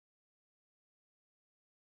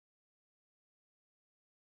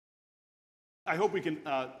I hope we can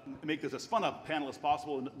make this as fun a panel as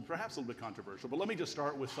possible and perhaps a little bit controversial. But let me just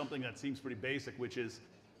start with something that seems pretty basic, which is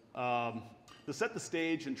to set the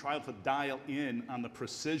stage and try to dial in on the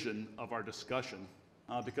precision of our discussion.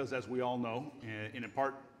 Because as we all know, and in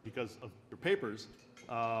part because of your papers,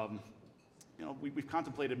 we've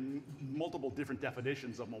contemplated multiple different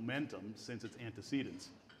definitions of momentum since its antecedents.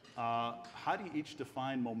 How do you each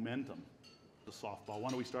define momentum, the softball? Why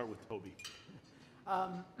don't we start with Toby?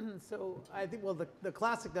 So I think, well, the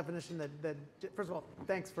classic definition that, first of all,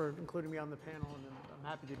 thanks for including me on the panel, and I'm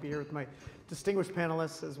happy to be here with my distinguished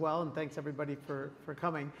panelists as well, and thanks everybody for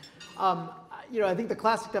coming. I think the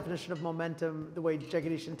classic definition of momentum, the way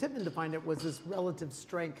Geczy and Tippmann defined it, was this relative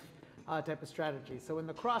strength type of strategy. So in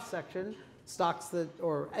the cross section, stocks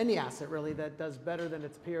or any asset really that does better than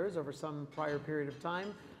its peers over some prior period of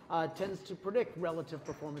time tends to predict relative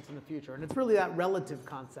performance in the future. And it's really that relative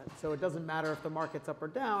concept. So it doesn't matter if the market's up or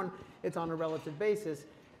down, it's on a relative basis.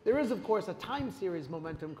 There is, of course, a time series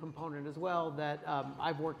momentum component as well that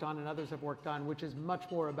I've worked on and others have worked on, which is much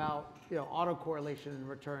more about autocorrelation and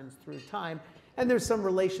returns through time. And there's some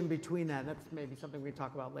relation between that. That's maybe something we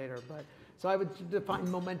talk about later. But so I would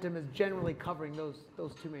define momentum as generally covering those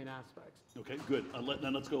two main aspects. Okay, good.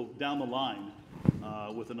 Then let's go down the line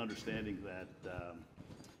with an understanding that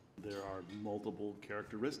there are multiple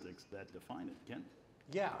characteristics that define it. Ken?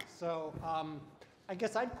 Yeah, so I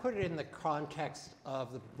guess I'd put it in the context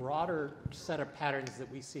of the broader set of patterns that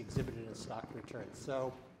we see exhibited in stock returns.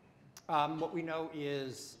 So what we know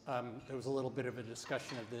is there was a little bit of a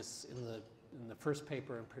discussion of this in the first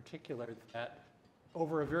paper in particular, that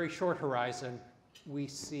over a very short horizon, we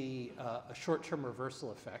see a short-term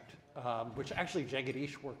reversal effect, which actually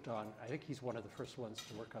Geczy worked on. I think he's one of the first ones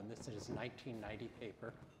to work on this in his 1990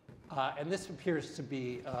 paper. And this appears to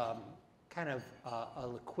be kind of a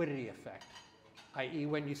liquidity effect, i.e.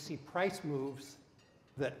 when you see price moves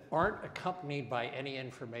that aren't accompanied by any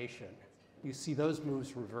information, you see those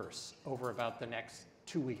moves reverse over about the next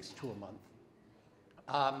 2 weeks to a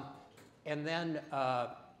month. And then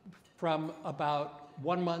from about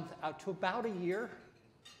 1 month out to about a year,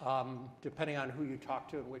 depending on who you talk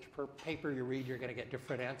to and which paper you read, you're going to get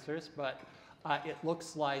different answers. But it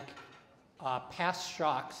looks like past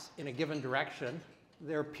shocks in a given direction,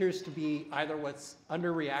 there appears to be either what's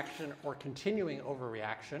underreaction or continuing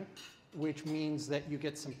overreaction, which means that you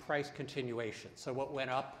get some price continuation. So what went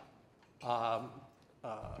up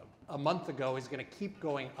a month ago is going to keep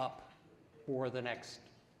going up for the next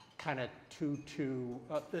kind of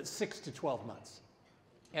 6 to 12 months.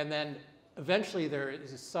 And then eventually there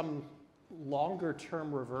is some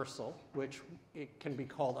longer-term reversal, which it can be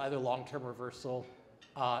called either long-term reversal,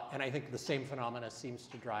 and I think the same phenomena seems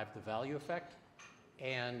to drive the value effect.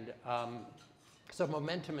 And so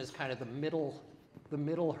momentum is kind of the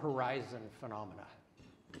middle horizon phenomena.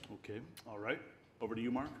 Okay, all right. Over to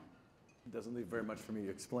you, Mark. It doesn't leave very much for me to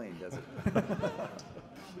explain, does it?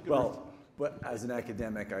 Well, but as an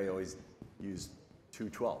academic, I always use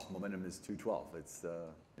 212. Momentum is 212. It's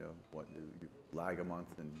what you lag a month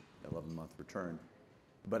and 11-month return.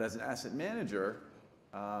 But as an asset manager,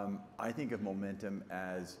 I think of momentum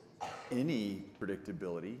as any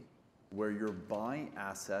predictability where you're buying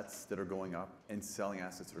assets that are going up and selling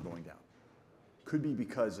assets that are going down. Could be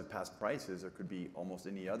because of past prices, or could be almost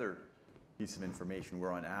any other piece of information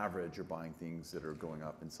where on average you're buying things that are going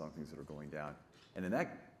up and selling things that are going down. And in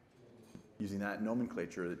that, using that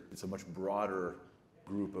nomenclature, it's a much broader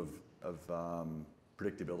group of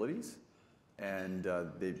predictabilities, and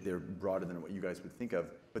they're broader than what you guys would think of,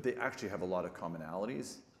 but they actually have a lot of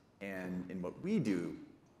commonalities. And in what we do,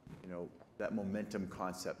 that momentum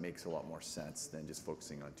concept makes a lot more sense than just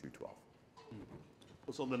focusing on 212.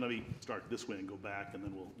 Well, so then let me start this way and go back, and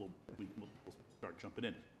then we'll start jumping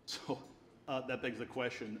in. So that begs the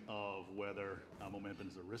question of whether momentum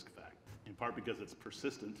is a risk factor, in part because it's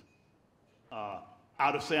persistent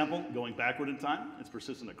out of sample, going backward in time. It's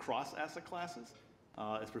persistent across asset classes.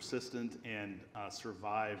 It's persistent and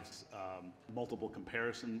survives multiple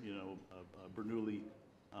comparison, Bernoulli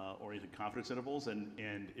oriented confidence intervals, and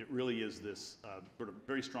it really is this sort of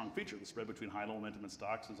very strong feature. The spread between high and low momentum in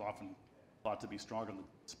stocks is often thought to be stronger than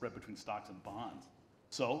the spread between stocks and bonds.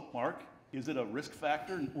 So, Mark, is it a risk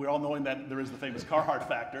factor? We're all knowing that there is the famous Carhart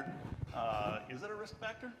factor. Is it a risk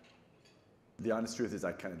factor? The honest truth is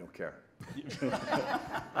I kind of don't care.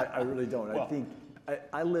 I really don't. Well, I think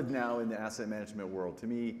I live now in the asset management world. To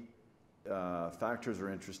me, factors are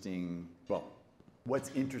interesting. Well, what's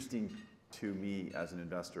interesting to me as an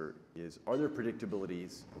investor is, are there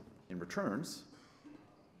predictabilities in returns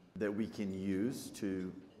that we can use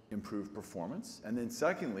to improve performance? And then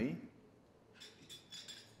secondly,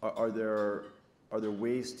 are there are there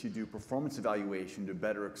ways to do performance evaluation to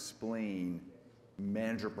better explain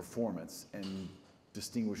manager performance and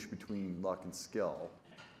distinguish between luck and skill?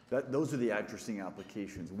 Those are the interesting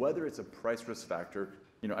applications. Whether it's a price risk factor,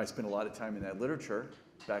 I spent a lot of time in that literature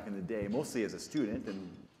back in the day, mostly as a student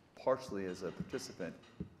and partially as a participant.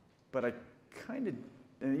 But I kind of,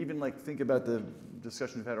 and even think about the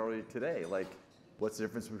discussion we've had already today, what's the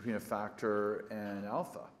difference between a factor and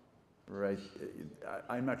alpha, right?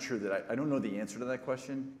 I'm not sure that I don't know the answer to that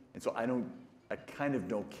question, and so I kind of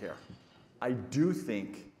don't care. I do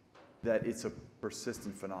think that it's a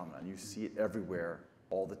persistent phenomenon. You see it everywhere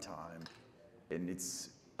all the time, and it's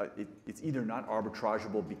either not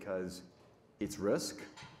arbitrageable because it's risk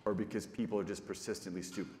or because people are just persistently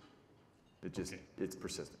stupid. It's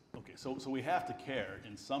persistent. Okay, so we have to care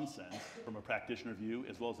in some sense from a practitioner view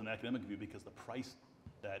as well as an academic view, because the price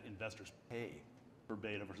that investors pay for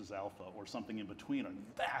beta versus alpha or something in between are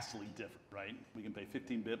vastly different, right? We can pay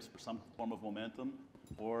 15 bips for some form of momentum,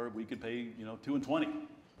 or we could pay 2 and 20.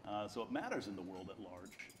 So it matters in the world at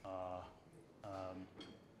large.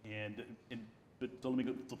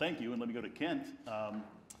 So thank you, and let me go to Kent.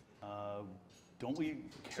 Don't we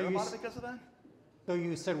care about it because of that? So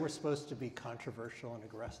you said we're supposed to be controversial and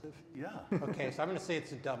aggressive? Yeah. Okay, so I'm going to say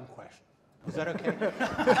it's a dumb question. Is that okay?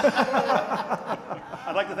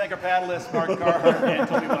 I'd like to thank our panelists, Mark Carhart and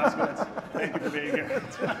Toby Moskowitz. Thank you for being here.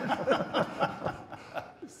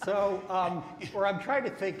 So, or I'm trying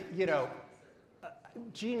to think,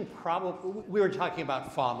 Gene probably, we were talking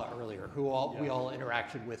about FAMA earlier, who we all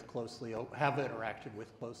interacted with closely, have interacted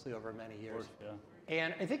with closely over many years. Of course, yeah.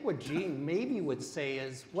 And I think what Gene maybe would say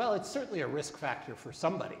is, well, it's certainly a risk factor for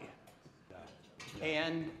somebody. Yeah.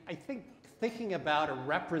 And I think thinking about a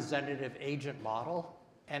representative agent model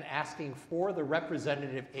and asking for the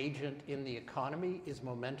representative agent in the economy, is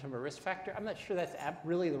momentum a risk factor? I'm not sure that's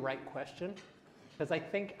really the right question, because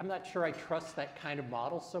I'm not sure I trust that kind of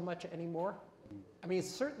model so much anymore. I mean,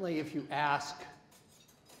 certainly if you ask,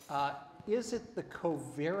 is it the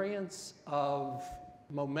covariance of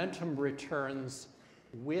momentum returns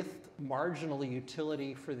with marginal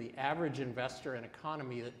utility for the average investor and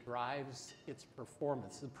economy that drives its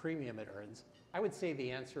performance, the premium it earns? I would say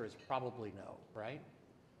the answer is probably no, right?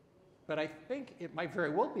 But I think it might very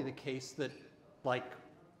well be the case that,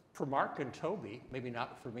 for Mark and Toby, maybe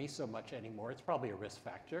not for me so much anymore, it's probably a risk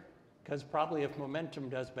factor, because probably if momentum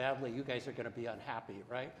does badly, you guys are going to be unhappy,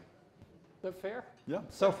 right? Is that fair? Yeah.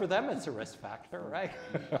 So for them, it's a risk factor, right?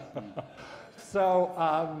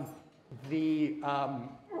 So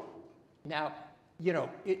now,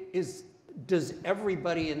 does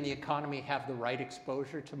everybody in the economy have the right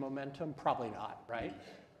exposure to momentum? Probably not, right?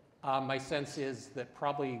 My sense is that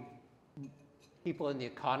probably people in the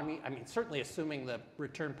economy, certainly assuming the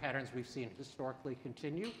return patterns we've seen historically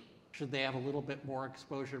continue, should they have a little bit more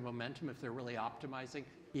exposure to momentum if they're really optimizing?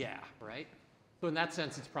 Yeah, right? So in that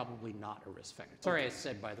sense, it's probably not a risk factor. Sorry I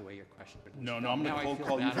said, by the way, your question. But No, I'm going to cold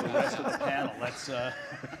call you for the about rest of the panel. That's,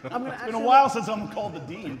 It's been a while since I'm called the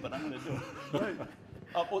dean, but I'm going to do it. Right.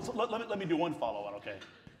 So let me do one follow-on, okay?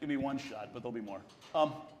 Give me one shot, but there'll be more.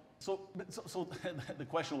 So the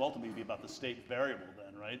question will ultimately be about the state variable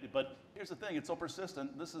then, right? But here's the thing, it's so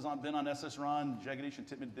persistent. This has been on SSRON. Jagadish and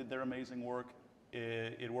Titman did their amazing work.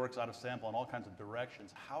 It works out of sample in all kinds of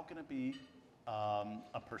directions. How can it be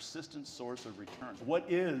a persistent source of returns? What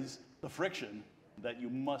is the friction that you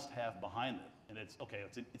must have behind it? And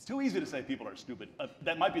it's too easy to say people are stupid.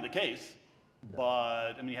 That might be the case,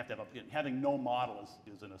 but you have to have having no model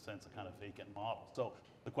is in a sense a kind of vacant model. So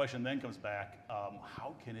the question then comes back: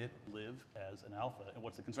 how can it live as an alpha, and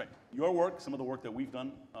what's the constraint? Your work, some of the work that we've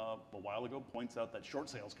done a while ago, points out that short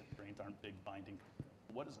sales constraints aren't big binding.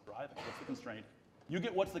 What is driving? What's the constraint? You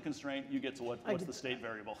get what's the constraint. You get to what's the state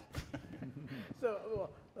variable. So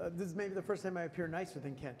this is maybe the first time I appear nicer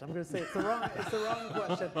than Kent. I'm going to say it's the wrong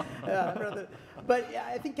question. But yeah,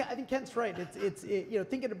 I think Kent's right.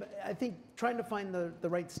 I think trying to find the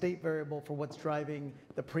right state variable for what's driving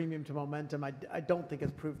the premium to momentum, I don't think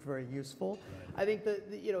has proved very useful. Right. I think that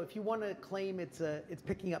if you want to claim it's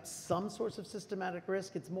picking up some source of systematic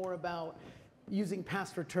risk, it's more about using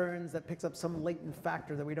past returns that picks up some latent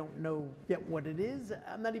factor that we don't know yet what it is.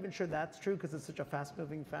 I'm not even sure that's true because it's such a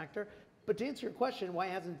fast-moving factor. But to answer your question,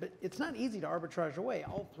 it's not easy to arbitrage away.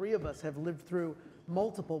 All three of us have lived through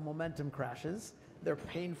multiple momentum crashes. They're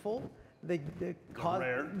painful. They're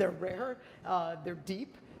rare. They're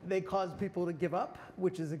deep. They cause people to give up,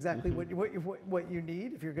 which is exactly what you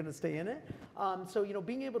need if you're going to stay in it. So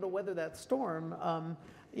being able to weather that storm,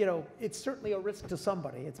 it's certainly a risk to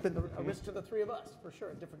somebody. It's been a risk to the three of us, for sure,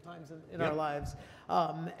 at different times in our lives.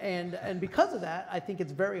 And because of that, I think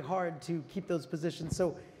it's very hard to keep those positions.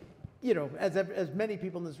 So, as many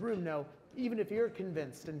people in this room know, even if you're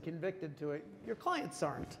convinced and convicted to it, your clients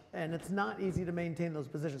aren't. And it's not easy to maintain those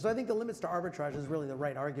positions. So I think the limits to arbitrage is really the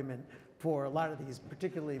right argument for a lot of these,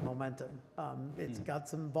 particularly momentum. It's got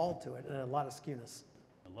some vol to it and a lot of skewness.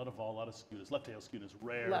 A lot of vol, a lot of skewness. Left tail skewness,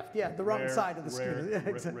 rare. Left, yeah, the wrong side of the skewness. Yeah,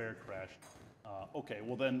 exactly. Rare crash. Okay,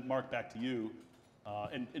 well then, Mark, back to you,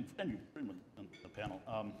 and you, on the panel.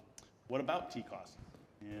 What about T-cost?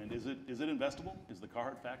 And is it investable? Is the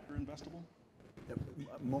Carhart factor investable? Yep.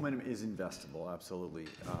 Momentum is investable, absolutely,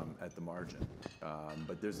 at the margin.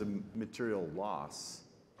 But there's a material loss,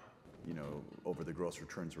 over the gross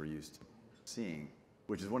returns we're used to seeing,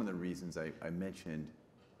 which is one of the reasons I mentioned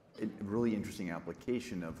a really interesting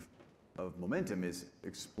application of momentum is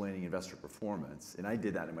explaining investor performance. And I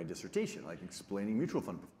did that in my dissertation, like explaining mutual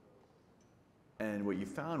fund performance. And what you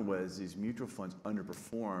found was these mutual funds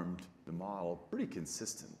underperformed the model pretty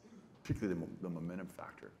consistent, particularly the momentum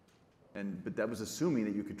factor. But that was assuming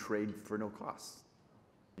that you could trade for no cost.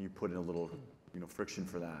 And you put in a little, friction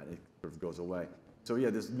for that, it sort of goes away. So yeah,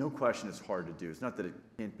 there's no question it's hard to do. It's not that it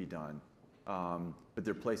can't be done, but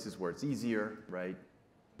there are places where it's easier, right?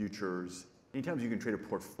 Futures. Anytime you can trade a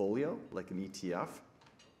portfolio, like an ETF,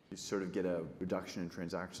 you sort of get a reduction in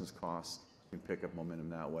transactions costs. You can pick up momentum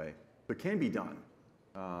that way. But it can be done,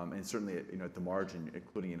 and certainly, at the margin,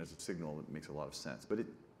 including it as a signal, it makes a lot of sense. But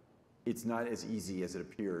it's not as easy as it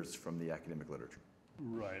appears from the academic literature.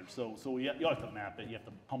 Right. So you have to map it. You have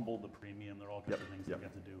to humble the premium. There are all kinds of things you have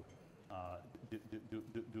to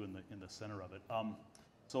do in the center of it.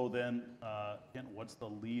 So then, Ken, what's the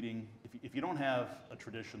leading? If you don't have a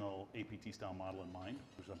traditional APT style model in mind,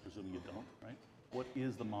 which I'm presuming you don't, right? What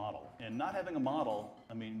is the model? And not having a model,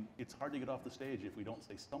 I mean, it's hard to get off the stage if we don't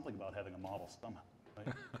say something about having a model somehow, right?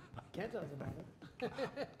 Can't tell us about it.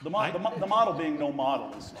 The model being no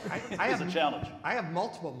model is a challenge. I have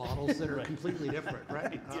multiple models that are completely different,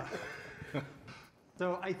 right?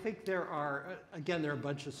 So I think there are a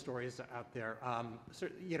bunch of stories out there. So,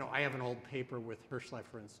 I have an old paper with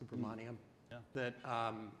Hirschleifer and Subramaniam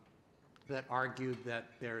that argued that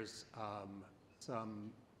there's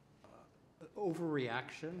some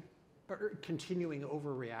overreaction, or continuing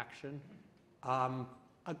overreaction.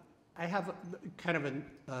 I have kind of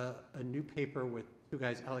a new paper with two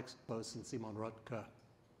guys, Alex Kepos and Simon Rothke,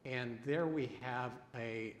 and there we have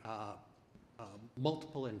a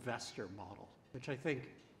multiple investor model, which I think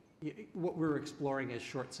what we're exploring is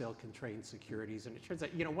short sale constrained securities. And it turns out,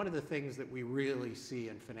 one of the things that we really see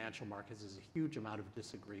in financial markets is a huge amount of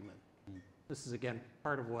disagreement. This is, again,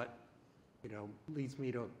 part of what, leads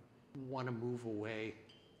me to want to move away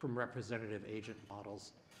from representative agent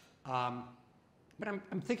models. But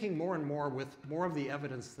I'm thinking more and more with more of the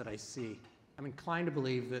evidence that I see, I'm inclined to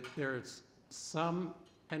believe that there's some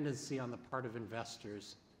tendency on the part of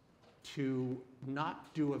investors to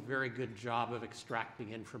not do a very good job of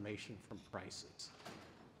extracting information from prices.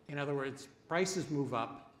 In other words, prices move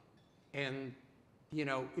up, and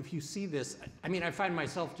if you see this, I find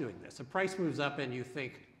myself doing this. A price moves up and you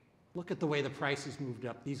think, look at the way the price has moved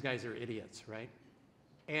up. These guys are idiots, right?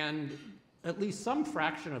 And at least some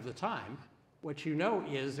fraction of the time, what you know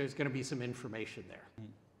is there's going to be some information there.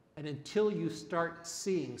 And until you start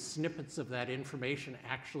seeing snippets of that information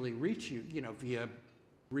actually reach you, via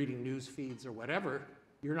reading news feeds or whatever,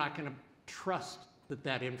 you're not going to trust that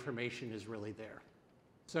that information is really there.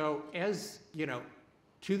 So as,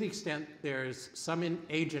 to the extent there's some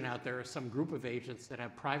agent out there or some group of agents that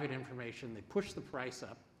have private information, they push the price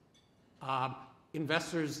up,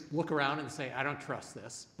 investors look around and say, I don't trust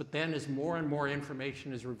this. But then as more and more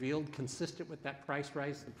information is revealed consistent with that price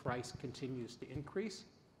rise, the price continues to increase.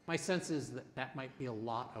 My sense is that that might be a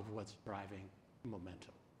lot of what's driving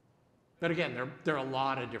momentum. But again, there are a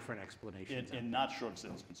lot of different explanations. And not short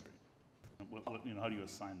sales constraint. How do you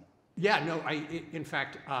assign that? Yeah, no, in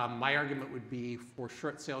fact, my argument would be for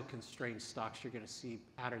short sale constrained stocks, you're going to see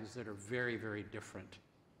patterns that are very, very different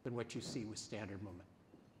than what you see with standard momentum,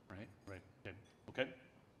 right? Right, okay.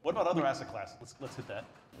 What about other asset classes? Let's hit that.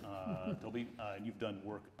 Toby, you've done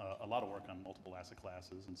a lot of work on multiple asset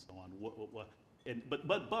classes and so on.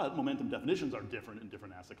 But momentum definitions are different in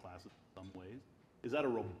different asset classes in some ways. Is that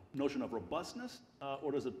a notion of robustness,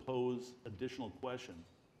 or does it pose additional questions,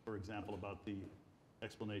 for example, about the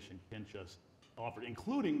explanation Ken just offered,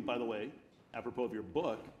 including, by the way, apropos of your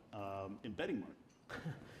book, in betting markets?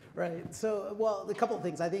 Right. So, well, a couple of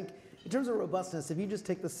things. I think in terms of robustness, if you just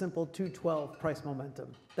take the simple 212 price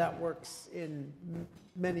momentum, that works in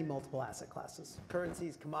many multiple asset classes: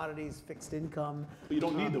 currencies, commodities, fixed income. But you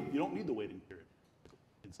don't need the waiting period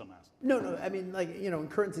in some assets. No. I mean, like, in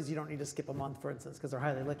currencies, you don't need to skip a month, for instance, because they're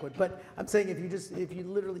highly liquid. But I'm saying if you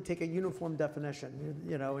literally take a uniform definition,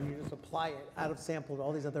 and you just apply it out of sample to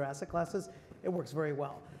all these other asset classes, it works very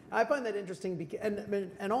well. I find that interesting,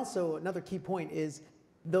 and also another key point is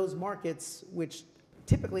those markets which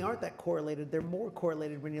typically aren't that correlated, they're more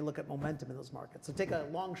correlated when you look at momentum in those markets. So take a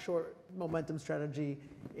long-short momentum strategy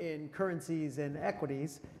in currencies and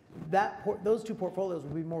equities. Those two portfolios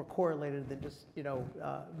will be more correlated than just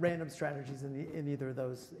random strategies in either of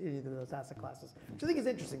those asset classes, which I think is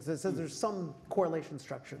interesting. So it says there's some correlation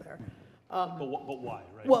structure there. But why,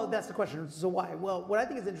 right? Well, that's the question. So why? Well, what I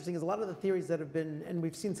think is interesting is a lot of the theories that have been, and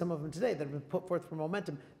we've seen some of them today, that have been put forth for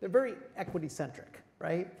momentum, they're very equity-centric,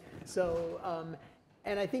 right? So,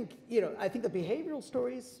 and I think the behavioral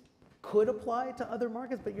stories could apply to other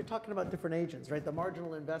markets, but you're talking about different agents, right? The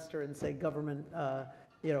marginal investor in, say, government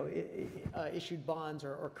issued bonds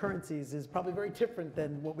or currencies is probably very different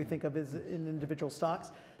than what we think of as in individual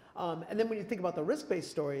stocks. And then when you think about the risk-based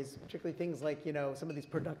stories, particularly things like some of these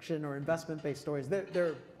production or investment-based stories,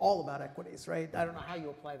 they're all about equities, right? I don't know how you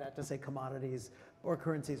apply that to, say, commodities or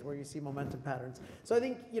currencies where you see momentum patterns. So I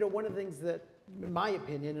think one of the things that, in my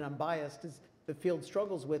opinion, and I'm biased, is the field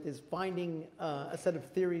struggles with is finding a set of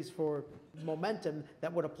theories for momentum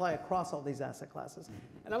that would apply across all these asset classes.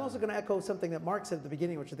 And I'm also going to echo something that Mark said at the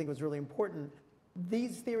beginning, which I think was really important.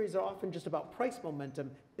 These theories are often just about price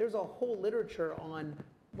momentum. There's a whole literature on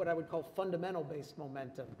what I would call fundamental-based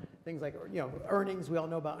momentum. Things like earnings we all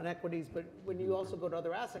know about in equities, but when you also go to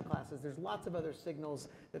other asset classes, there's lots of other signals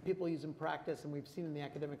that people use in practice, and we've seen in the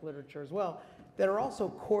academic literature as well, that are also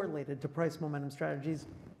correlated to price momentum strategies.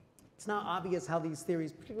 It's not obvious how these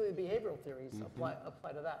theories, particularly behavioral theories, apply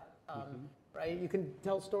to that. Right? You can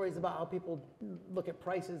tell stories about how people look at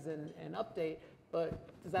prices and update, but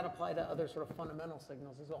does that apply to other sort of fundamental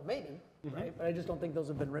signals as well? Maybe, right? But I just don't think those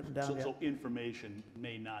have been written down yet. So information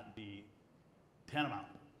may not be tantamount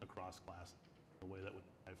across classes the way that would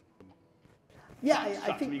drive. Yeah,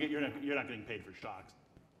 I think think you're not getting paid for shocks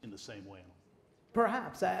in the same way.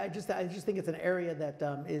 perhaps. I just think it's an area that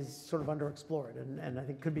is sort of underexplored and I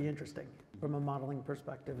think could be interesting from a modeling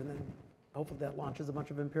perspective. And then hopefully that launches a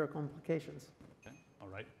bunch of empirical implications. Okay, all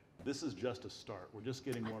right. This is just a start. We're just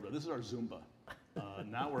getting warmed up. This is our Zumba.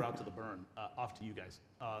 Now we're out to the burn. Off to you guys.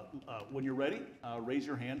 When you're ready, raise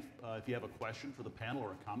your hand if you have a question for the panel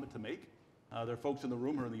or a comment to make. There are folks in the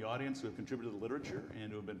room or in the audience who have contributed to the literature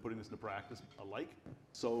and who have been putting this into practice alike.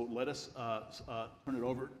 So let us turn it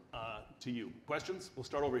over to you. Questions? We'll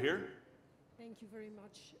start over here. Thank you very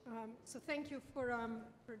much. So thank you for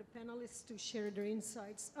the panelists to share their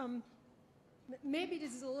insights. Maybe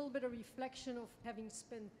this is a little bit of reflection of having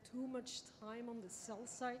spent too much time on the sell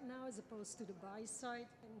side now as opposed to the buy side,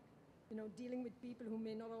 and dealing with people who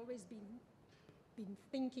may not always been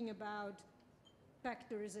thinking about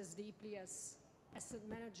factors as deeply as asset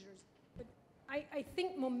managers. But I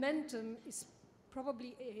think momentum is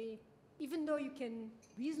probably even though you can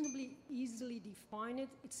reasonably easily define it,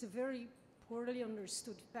 it's a very poorly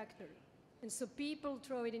understood factor. And so people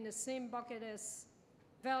throw it in the same bucket as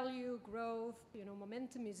value, growth,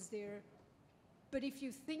 momentum is there. But if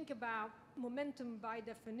you think about momentum by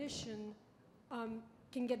definition,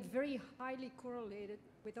 can get very highly correlated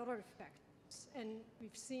with other factors. And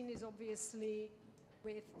we've seen this obviously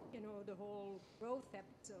with, the whole growth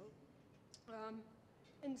episode.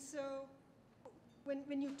 And so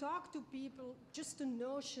when you talk to people, just the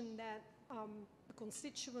notion that the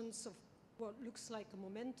constituents of what looks like a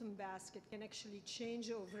momentum basket can actually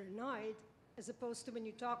change overnight, as opposed to when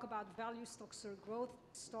you talk about value stocks or growth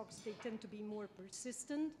stocks, they tend to be more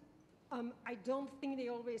persistent. I don't think they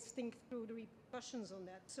always think through the repercussions on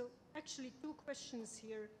that. So actually 2 questions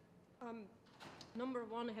here. Number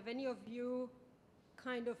one, have any of you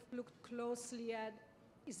kind of looked closely at,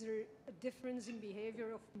 is there a difference in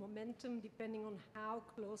behavior of momentum depending on how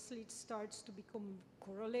closely it starts to become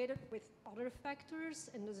correlated with other factors,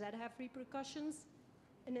 and does that have repercussions?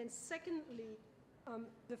 And then secondly,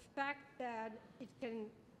 the fact that it can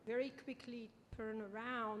very quickly turn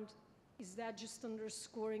around, is that just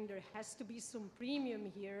underscoring there has to be some premium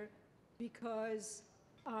here, because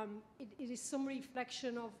it is some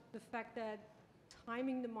reflection of the fact that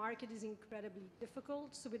timing the market is incredibly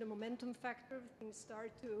difficult. So with a momentum factor, things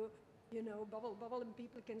start to, bubble, and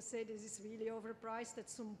people can say this is really overpriced at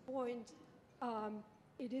some point.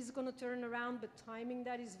 It is going to turn around, but timing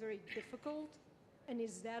that is very difficult. And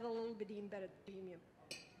is that a little bit the embedded premium?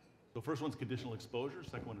 So first one's conditional exposure,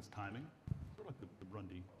 second one is timing. Sort of like the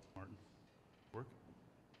Grundy-Martin work.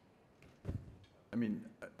 I mean,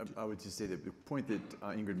 I would just say that the point that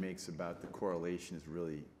Ingrid makes about the correlation is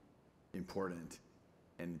really important,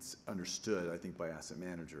 and it's understood, I think, by asset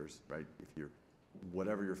managers, right? If you're,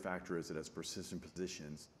 whatever your factor is that has persistent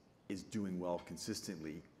positions is doing well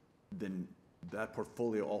consistently, then that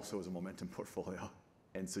portfolio also is a momentum portfolio.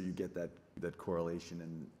 And so you get that correlation,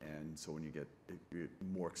 and so when you get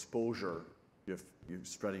more exposure, you're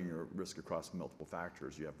spreading your risk across multiple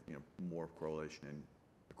factors. You have more correlation in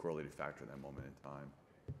the correlated factor at that moment in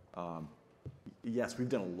time. Yes, we've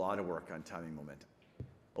done a lot of work on timing momentum,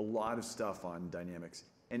 a lot of stuff on dynamics,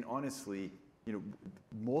 and honestly,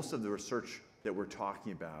 most of the research that we're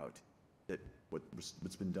talking about,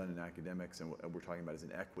 what's been done in academics and what we're talking about is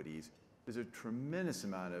in equities, there's a tremendous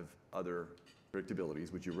amount of other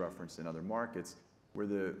predictabilities, which you referenced in other markets, where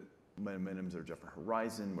the momentums are different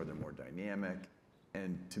horizon, where they're more dynamic.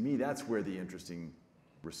 And to me, that's where the interesting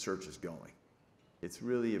research is going. It's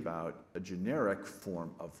really about a generic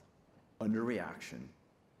form of underreaction,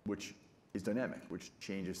 which is dynamic, which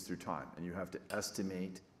changes through time. And you have to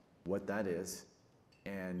estimate what that is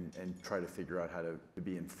and try to figure out how to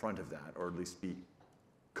be in front of that, or at least be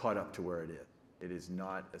caught up to where it is. It is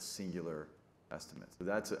not a singular estimate. So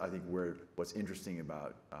that's, I think, what's interesting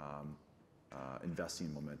about investing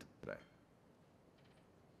in momentum today.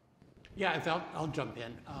 Yeah, if I'll jump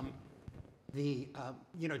in.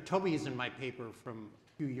 Tobias in my paper from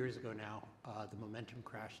a few years ago now, the momentum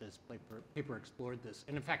crashes paper explored this,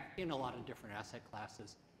 and in fact, in a lot of different asset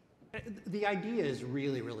classes. The idea is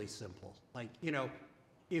really, really simple. Like,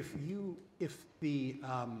 if the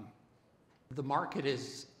market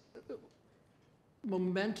is,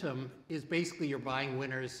 momentum is basically you're buying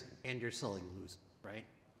winners and you're selling losers, right?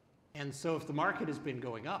 And so if the market has been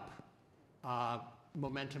going up,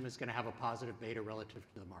 momentum is going to have a positive beta relative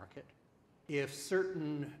to the market. If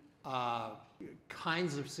certain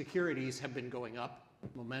kinds of securities have been going up,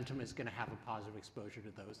 momentum is going to have a positive exposure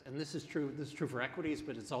to those. And this is true for equities,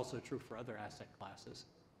 but it's also true for other asset classes.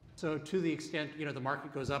 So to the extent, the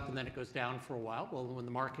market goes up and then it goes down for a while, well, when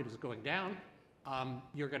the market is going down,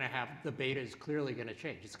 you're going to have, the beta is clearly going to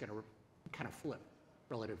change. It's going to kind of flip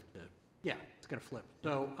relative to, it's going to flip.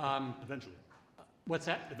 So Eventually. What's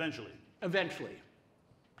that? Eventually. Eventually.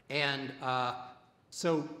 And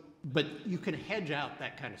but you can hedge out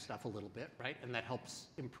that kind of stuff a little bit, right? And that helps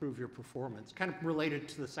improve your performance. Kind of related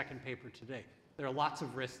to the second paper today. There are lots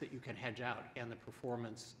of risks that you can hedge out, and the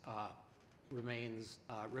performance remains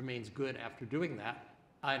good after doing that.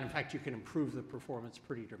 And in fact, you can improve the performance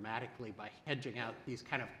pretty dramatically by hedging out these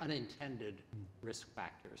kind of unintended risk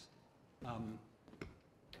factors.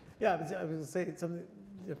 Yeah, I was going to say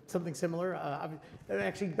something similar.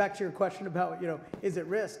 Actually, back to your question about, is it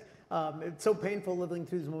risk? It's so painful living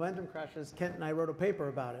through these momentum crashes. Kent and I wrote a paper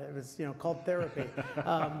about it. It was, called therapy.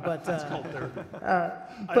 It's called therapy.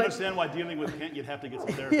 I understand why dealing with Kent, you'd have to get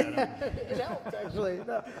some therapy. It helped, actually.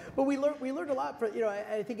 No. But we learned a lot.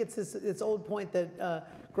 I think it's this old point that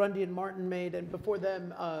Grundy and Martin made, and before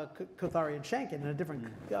them, Kothari and Shanken in a different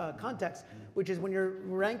context, which is when you're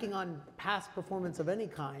ranking on past performance of any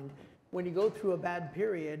kind, when you go through a bad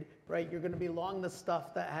period, right, you're going to be long the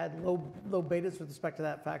stuff that had low betas with respect to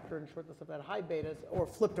that factor and short the stuff that had high betas, or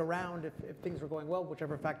flipped around if things were going well,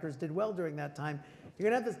 whichever factors did well during that time. You're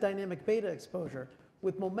going to have this dynamic beta exposure.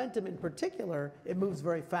 With momentum in particular, it moves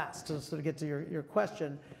very fast, to sort of get to your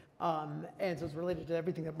question. And so it's related to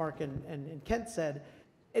everything that Mark and Kent said.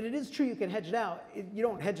 And it is true you can hedge it out. You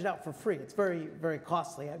don't hedge it out for free. It's very, very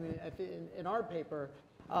costly. I mean, in our paper,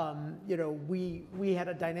 we had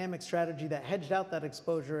a dynamic strategy that hedged out that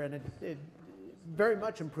exposure, and it very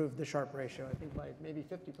much improved the Sharpe ratio. I think by maybe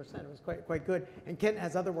 50%. It was quite good. And Kent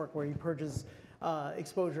has other work where he purges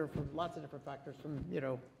exposure from lots of different factors,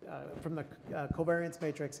 from the covariance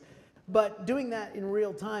matrix. But doing that in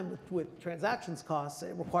real time with transactions costs,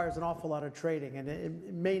 it requires an awful lot of trading, and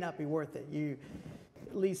it may not be worth it.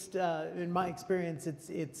 At least in my experience,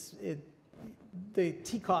 the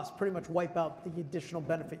T costs pretty much wipe out the additional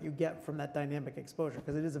benefit you get from that dynamic exposure,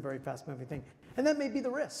 because it is a very fast-moving thing. And that may be the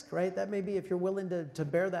risk, right? That may be, if you're willing to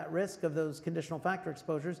bear that risk of those conditional factor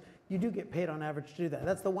exposures, you do get paid on average to do that.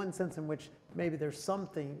 That's the one sense in which maybe there's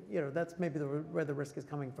something, that's maybe where the risk is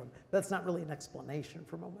coming from. That's not really an explanation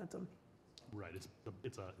for momentum. Right,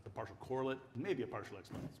 it's a partial correlate, maybe a partial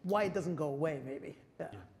explanation. Why it doesn't go away, maybe. Yeah,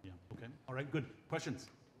 okay. All right, good. Questions?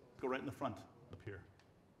 Let's go right in the front up here.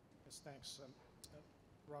 Yes, thanks.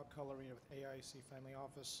 Rob Cullery with AIC Family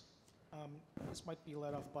Office. This might be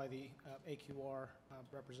led off by the AQR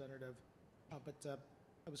representative. but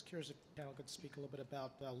I was curious if the panel could speak a little bit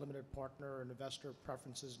about limited partner and investor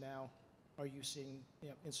preferences now. Are you seeing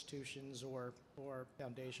institutions or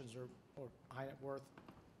foundations or high net worth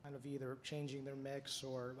kind of either changing their mix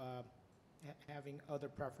or having other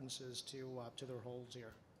preferences to their holds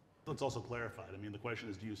here? Let's also clarify. I mean, the question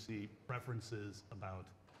is, do you see preferences about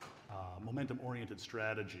momentum-oriented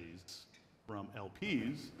strategies from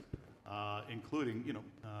LPs, including,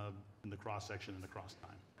 in the cross-section and the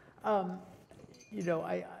cross-time?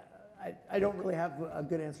 I don't really have a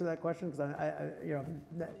good answer to that question because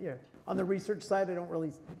on the research side, I don't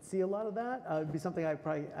really see a lot of that. It'd be something I'd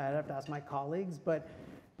have to ask my colleagues, but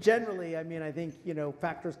generally, I mean, I think,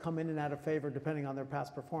 factors come in and out of favor depending on their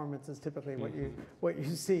past performance is typically what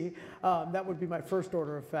you see. That would be my first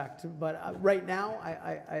order effect. But right now,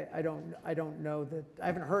 I don't know that, I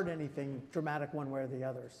haven't heard anything dramatic one way or the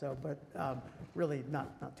other. So, but really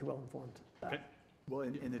not too well informed. Okay. Well,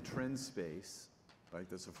 in the trend space, right,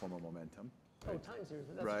 that's a form of momentum. Oh, time series,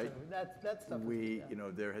 that's right. true. That's stuff.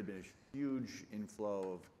 There had been a huge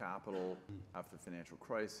inflow of capital after the financial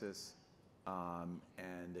crisis.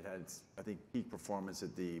 And it had, I think, peak performance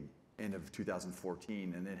at the end of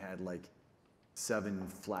 2014, and it had like 7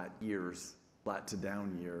 flat to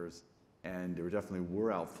down years, and there definitely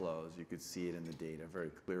were outflows. You could see it in the data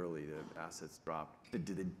very clearly. The assets dropped. They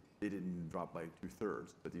didn't drop by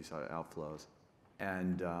 2/3, but you saw outflows.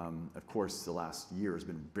 And of course, the last year has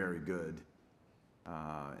been very good,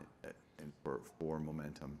 and for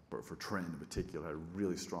momentum, for trend in particular, had a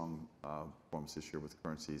really strong performance this year with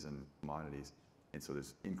currencies and commodities. And so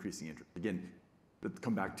there's increasing interest. Again, let's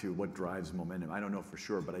come back to what drives momentum. I don't know for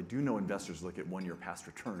sure, but I do know investors look at 1-year past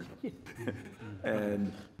return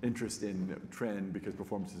and interest in trend, because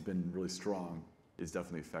performance has been really strong, is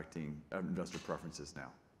definitely affecting investor preferences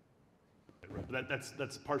now. Right.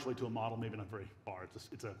 That's partially to a model, maybe not very far.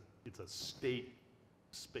 It's a state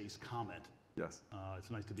space comment. Yes.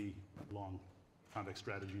 It's nice to be long convex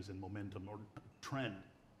strategies and momentum or trend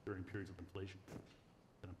during periods of inflation.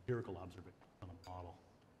 An empirical observation on a model.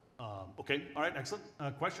 Okay, all right, excellent.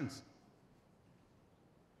 Questions?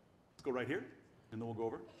 Let's go right here, and then we'll go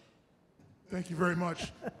over. Thank you very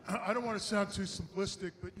much. I don't want to sound too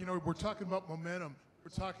simplistic, but we're talking about momentum.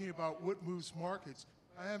 We're talking about what moves markets.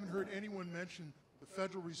 I haven't heard anyone mention the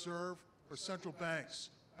Federal Reserve or central banks.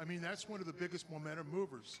 I mean, that's one of the biggest momentum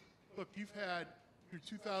movers. Look, you've had through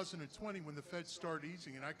 2020 when the Fed started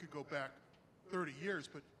easing, and I could go back 30 years,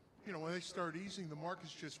 but when they started easing, the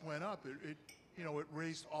markets just went up. It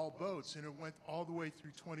raised all boats, and it went all the way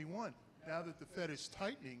through 21. Now that the Fed is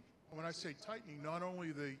tightening, and when I say tightening, not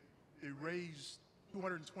only they raised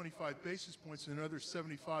 225 basis points and another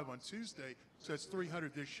 75 on Tuesday, so that's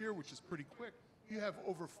 300 this year, which is pretty quick. You have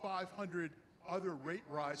over 500 other rate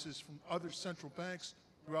rises from other central banks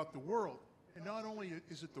throughout the world. And not only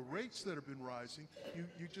is it the rates that have been rising,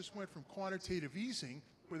 you just went from quantitative easing,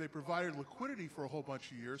 where they provided liquidity for a whole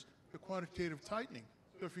bunch of years, to quantitative tightening.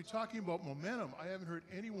 So if you're talking about momentum, I haven't heard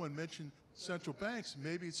anyone mention central banks.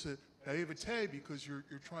 Maybe it's a naivete because you're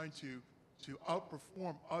trying to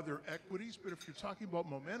outperform other equities. But if you're talking about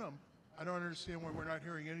momentum, I don't understand why we're not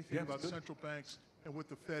hearing anything about central banks and what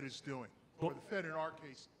the Fed is doing. Or the Fed in our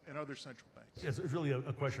case and other central banks. Yes, it's really a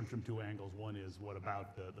question from 2 angles. One is, what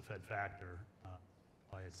about the Fed factor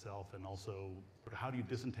by itself, and also how do you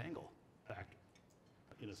disentangle factor,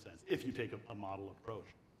 in a sense, if you take a model approach?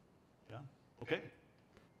 Yeah. Okay.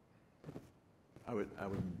 I would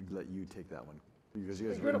let you take that one, because you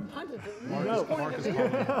guys. You're going to punt it.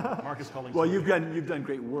 Marcus calling. Well, you've done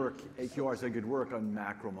great work. AQR's done good work on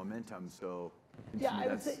macro momentum, so. Yeah, I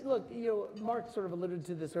would say, look, Mark sort of alluded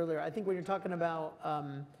to this earlier. I think when you're talking about,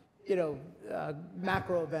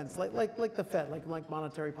 macro events like the Fed, like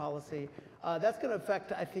monetary policy, that's going to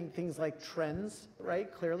affect, I think, things like trends,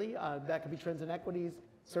 right? Clearly, that could be trends in equities,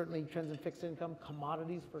 certainly trends in fixed income,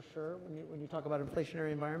 commodities for sure, when you talk about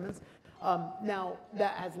inflationary environments. Now,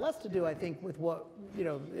 that has less to do, I think, with what,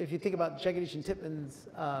 if you think about Geczy and Tipman's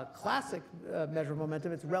classic measure of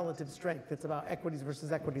momentum, it's relative strength. It's about equities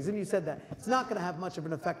versus equities. And you said that. It's not going to have much of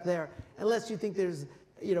an effect there unless you think there's,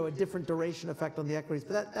 a different duration effect on the equities.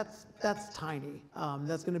 But that's tiny.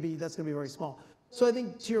 That's going to be very small. So I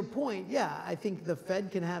think to your point, yeah, I think the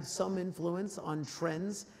Fed can have some influence on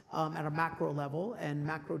trends at a macro level and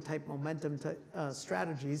macro type momentum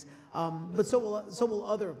strategies, but so will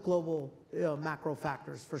other global macro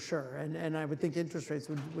factors for sure. And I would think interest rates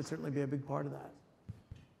would certainly be a big part of that.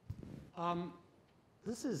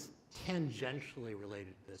 This is tangentially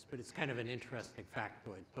related to this, but it's kind of an interesting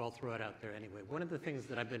factoid, so I'll throw it out there anyway. One of the things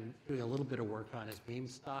that I've been doing a little bit of work on is meme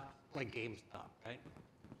stock, like GameStop, right?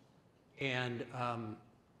 And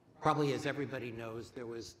probably as everybody knows, there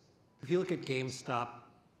was, if you look at GameStop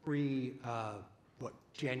pre,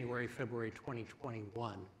 January, February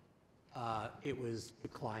 2021, it was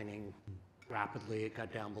declining rapidly. It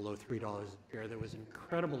got down below $3 a share. There was an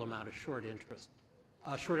incredible amount of short interest.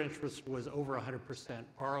 Short interest was over 100%.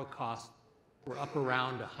 Borrow costs were up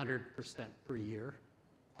around 100% per year.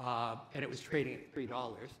 And it was trading at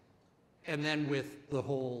 $3. And then with the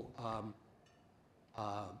whole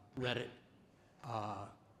Reddit,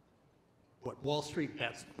 Wall Street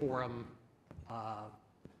Bets forum,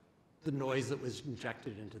 the noise that was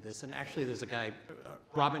injected into this. And actually there's a guy,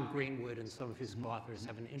 Robin Greenwood, and some of his co-authors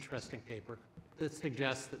have an interesting paper that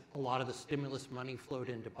suggests that a lot of the stimulus money flowed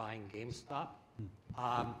into buying GameStop.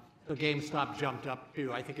 So GameStop jumped up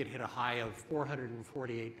to, I think it hit a high of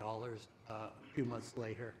 $448 a few months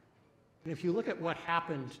later. And if you look at what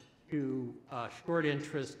happened to short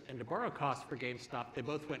interest and to borrow costs for GameStop, they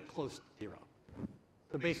both went close to zero.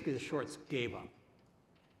 So basically the shorts gave up.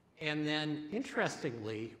 And then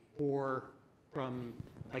interestingly, from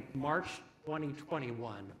like March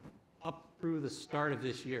 2021 up through the start of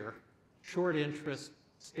this year, short interest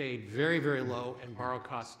stayed very, very low and borrow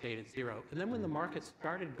costs stayed at zero. And then when the market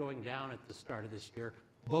started going down at the start of this year,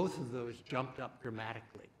 both of those jumped up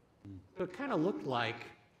dramatically. So it kind of looked like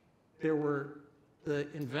there were the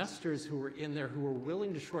investors who were in there who were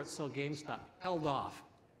willing to short sell GameStop held off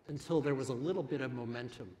until there was a little bit of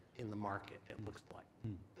momentum in the market, it looks like.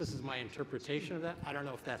 This is my interpretation of that. I don't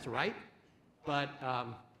know if that's right, but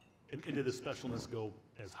And did the specialness go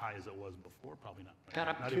as high as it was before? Probably not. Right? got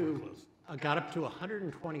up Not even to close.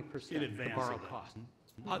 120% In the advance borrow of that. cost.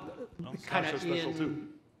 Well, Kind stocks of are special too.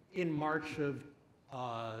 in March of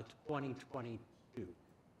 2022.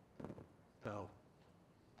 So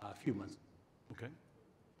a few months. Okay.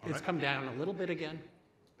 All It's right. come down a little bit again,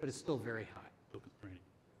 but it's still very high. Still constraining.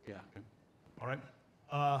 Yeah. Okay. All right.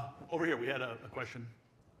 Over here, we had a question.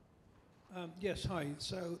 Yes, hi.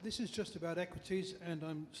 So this is just about equities, and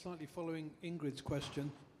I'm slightly following Ingrid's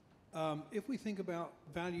question. If we think about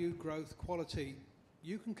value, growth, quality,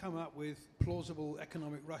 you can come up with plausible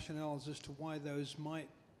economic rationales as to why those might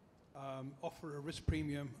offer a risk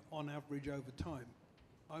premium on average over time.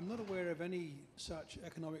 I'm not aware of any such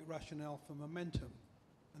economic rationale for momentum.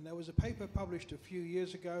 And there was a paper published a few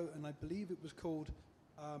years ago, and I believe it was called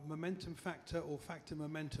Momentum Factor or Factor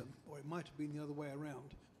Momentum, or it might have been the other way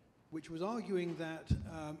around, which was arguing that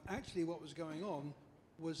actually what was going on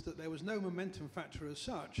was that there was no momentum factor as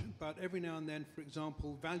such, but every now and then, for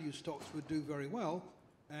example, value stocks would do very well,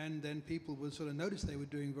 and then people would sort of notice they were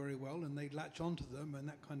doing very well, and they'd latch onto them, and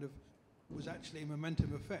that kind of was actually a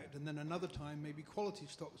momentum effect. And then another time, maybe quality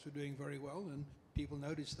stocks were doing very well, and people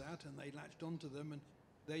noticed that, and they latched onto them, and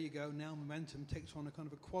there you go, now momentum takes on a kind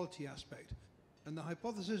of a quality aspect. And the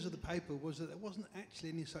hypothesis of the paper was that there wasn't actually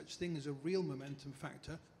any such thing as a real momentum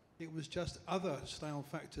factor. It was just other style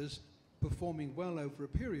factors performing well over a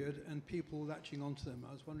period and people latching onto them.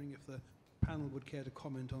 I was wondering if the panel would care to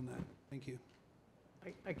comment on that. Thank you.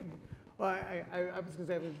 I was going to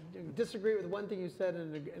say, I would disagree with one thing you said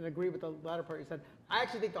and agree with the latter part you said. I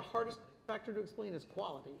actually think the hardest factor to explain is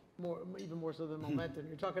quality, even more so than momentum.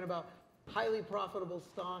 You're talking about highly profitable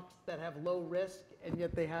stocks that have low risk, and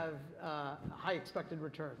yet they have high expected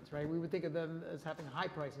returns, right? We would think of them as having high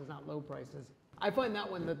prices, not low prices. I find that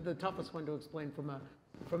one the toughest one to explain from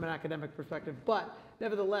an academic perspective. But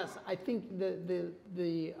nevertheless, I think the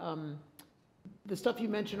stuff you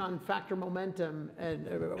mentioned on factor momentum,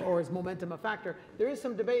 or is momentum a factor, there is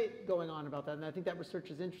some debate going on about that, and I think that research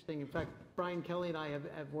is interesting. In fact, Brian Kelly and I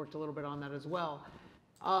have worked a little bit on that as well.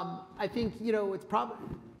 I think, it's probably,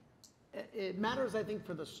 it matters, I think,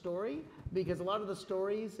 for the story, because a lot of the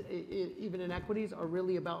stories, even in equities, are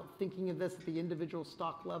really about thinking of this at the individual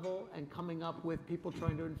stock level and coming up with people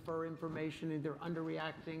trying to infer information, either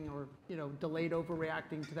underreacting or delayed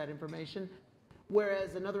overreacting to that information.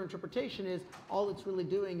 Whereas another interpretation is all it's really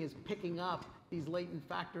doing is picking up these latent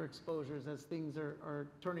factor exposures as things are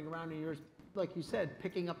turning around in yours. Like you said,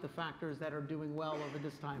 picking up the factors that are doing well over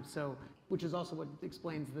this time. So, which is also what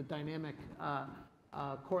explains the dynamic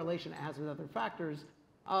correlation it has with other factors.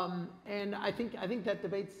 And I think that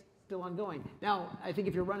debate's still ongoing. Now, I think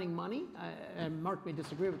if you're running money, and Mark may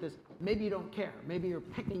disagree with this, maybe you don't care. Maybe you're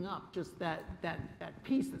picking up just that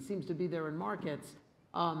piece that seems to be there in markets.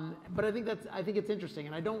 But I think it's interesting,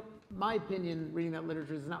 and my opinion, reading that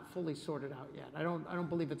literature, is not fully sorted out yet. I don't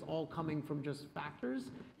believe it's all coming from just factors.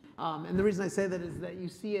 And the reason I say that is that you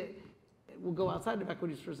see it. We'll go outside of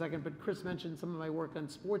equities for a second, but Chris mentioned some of my work on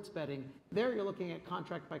sports betting. There, you're looking at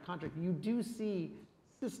contract by contract. You do see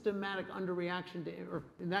systematic underreaction to, or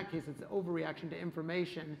in that case, it's overreaction to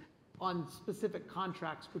information on specific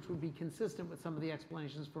contracts, which would be consistent with some of the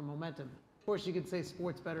explanations for momentum. Of course, you could say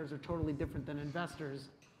sports bettors are totally different than investors.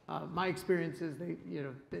 My experience is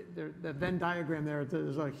the Venn diagram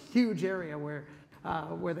there's a huge area where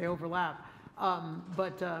they overlap.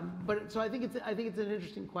 So I think it's an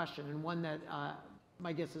interesting question, and one that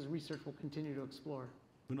my guess is research will continue to explore.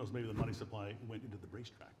 Who knows, maybe the money supply went into the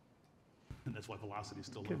racetrack, and that's why velocity is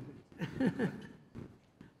still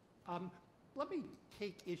low. Let me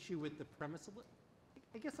take issue with the premise.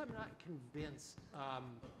 I guess I'm not convinced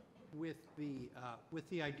with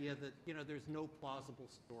the idea that there's no plausible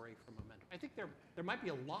story for momentum. I think there might be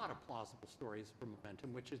a lot of plausible stories for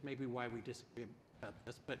momentum, which is maybe why we disagree about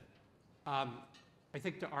this. But I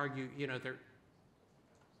think to argue,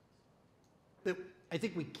 I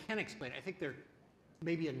think we can explain. I think there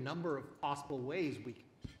may be a number of possible ways we can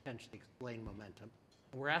potentially explain momentum.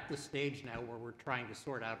 We're at the stage now where we're trying to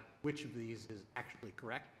sort out which of these is actually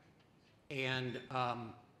correct. And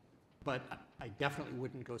but I definitely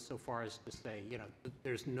wouldn't go so far as to say,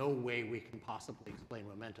 there's no way we can possibly explain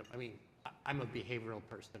momentum. I mean, I'm a behavioral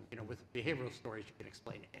person. With behavioral stories, you can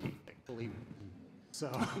explain anything, believe me. So.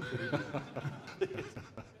 Got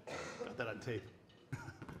that on tape.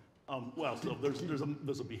 Well, so there's a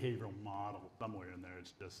behavioral model somewhere in there.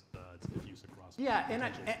 It's just it's diffused across. Yeah, and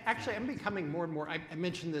actually, I'm becoming more and more. I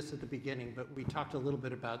mentioned this at the beginning, but we talked a little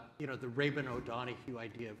bit about the Rabin-O'Donoghue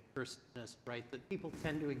idea of cursedness, right? That people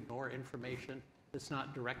tend to ignore information that's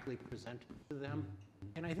not directly presented to them,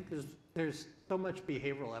 and I think there's so much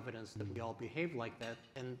behavioral evidence that we all behave like that,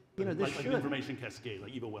 and this like should. the information cascade,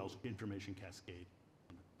 like Eva Wells' information cascade.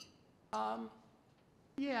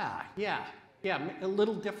 Yeah, a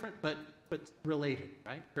little different, but related,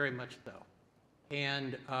 right? Very much so.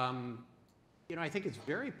 And I think it's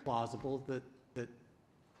very plausible that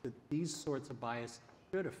these sorts of bias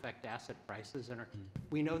should affect asset prices, and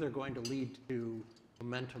we know they're going to lead to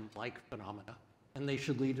momentum-like phenomena, and they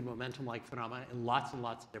should lead to momentum-like phenomena in lots and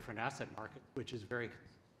lots of different asset markets, which is very,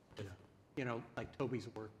 like Toby's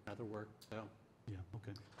work and other work. So. Yeah.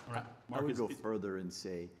 Okay. All right. I would go further and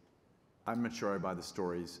say, I'm not sure I buy the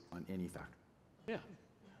stories on any factor. Yeah.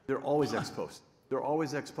 They're always ex post. They're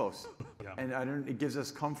always ex post. Yeah. And it gives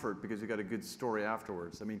us comfort because we got a good story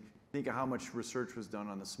afterwards. I mean, think of how much research was done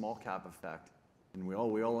on the small cap effect, and we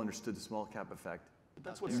all understood the small cap effect. But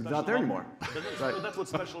that's what's It's special not there about- anymore. But that's what's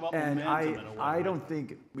special about And momentum in a way, I right? don't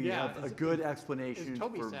think we have a good explanation As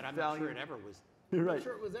Toby for said, I'm value. not sure it ever was. You're right.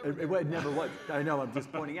 sure it was ever It never was. I know. I'm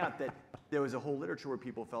just pointing out that there was a whole literature where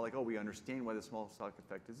people felt like, oh, we understand why the small stock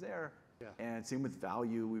effect is there. Yeah. And same with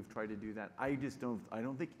value. We've tried to do that. I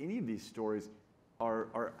don't think any of these stories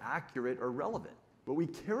are accurate or relevant. What we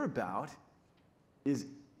care about is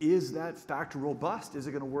that factor robust? Is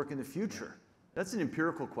it going to work in the future? That's an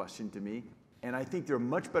empirical question to me. And I think there are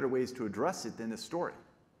much better ways to address it than this story.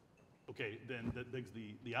 Okay, then that begs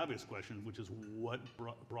the obvious question, which is what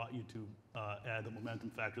brought you to add the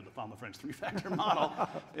momentum factor, the Fama-French three-factor model?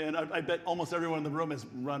 And I bet almost everyone in the room has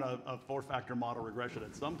run a four-factor model regression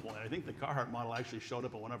at some point. I think the Carhart model actually showed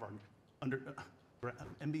up in one of our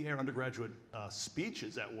MBA or undergraduate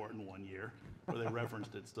speeches at Wharton one year, where they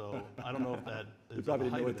referenced it. So I don't know if that is You probably the didn't know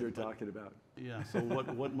height what of they were it, but- talking about. Yeah. So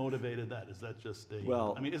what motivated that? Is that just a?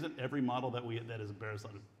 Well- I mean, isn't every model that is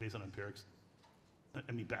based on empirics?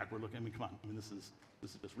 I mean, backward looking. I mean, come on. I mean, this is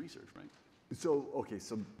just research, right? So, okay,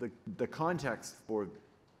 so the context for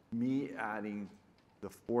me adding the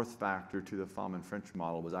fourth factor to the Fama-French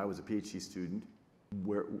model was I was a PhD student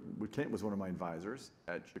where Kent was one of my advisors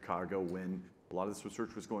at Chicago when a lot of this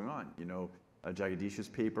research was going on. Jagdish's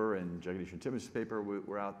paper and Jagdish and Timish's paper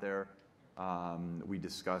were out there. We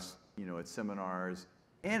discussed, at seminars.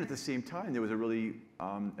 And at the same time, there was a really,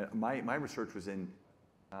 my research was in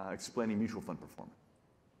explaining mutual fund performance.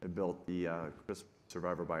 I built the CRISP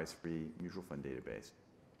Survivor Bias-Free Mutual Fund database.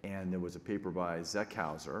 And there was a paper by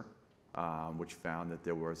Zeckhauser, which found that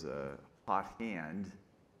there was a hot hand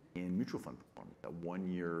in mutual fund performance, that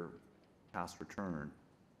 1 year past return.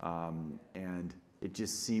 And it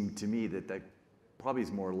just seemed to me that probably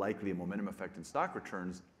is more likely a momentum effect in stock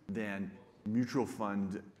returns than mutual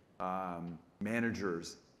fund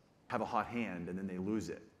managers have a hot hand and then they lose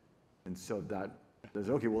it. And so there's,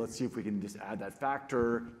 okay, well, let's see if we can just add that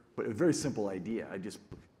factor. But a very simple idea.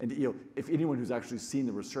 If anyone who's actually seen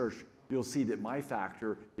the research, you'll see that my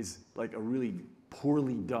factor is like a really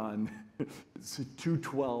poorly done. It's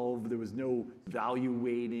 212. There was no value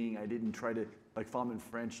weighting. I didn't try to, like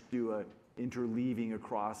Fama-French, do a interleaving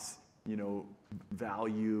across,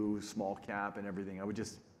 value, small cap, and everything. I would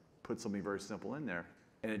just put something very simple in there,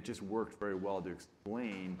 and it just worked very well to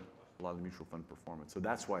explain a lot of the mutual fund performance. So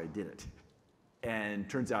that's why I did it. And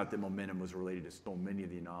turns out that momentum was related to so many of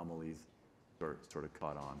the anomalies sort of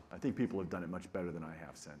caught on. I think people have done it much better than I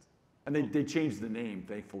have since. And they changed the name,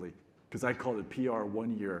 thankfully, because I called it PR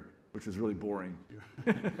 1 year, which was really boring.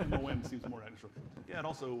 MOM seems more actual. Yeah, it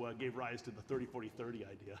also gave rise to the 30-40-30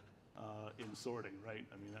 idea in sorting, right?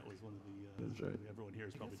 I mean, that was one of the, That's right. everyone here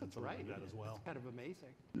has probably done That's something right. like that as well. It's kind of amazing.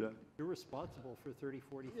 Yeah. You're responsible for 30,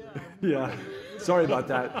 40, 30. Yeah. Sorry about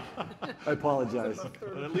that. I apologize.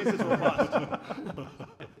 But at least it's robust.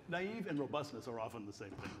 Naive and robustness are often the same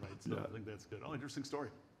thing, right? So Yeah. I think that's good. Oh, interesting story.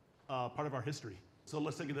 Part of our history. So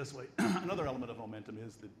let's think of it this way. Another element of momentum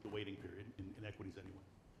is the waiting period in equities anyway,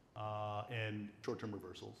 and short-term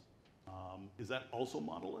reversals. Is that also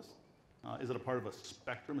modelless? Is it a part of a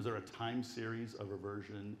spectrum? Is there a time series of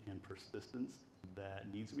reversion and persistence that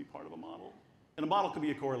needs to be part of a model? And a model could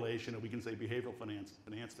be a correlation, and we can say behavioral finance.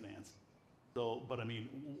 So, but I mean,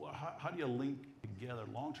 how do you link together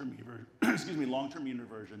long-term long-term mean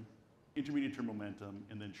reversion, intermediate-term momentum,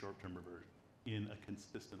 and then short-term reversion in a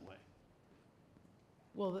consistent way?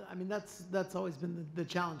 Well, I mean, that's always been the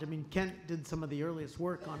challenge. I mean, Kent did some of the earliest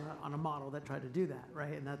work on a model that tried to do that,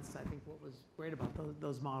 right? And that's, I think, what was great about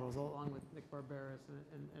those models, along with Nick Barbaras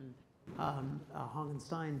and Hong and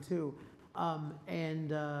Stein too.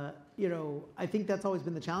 You know, I think that's always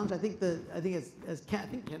been the challenge. I think as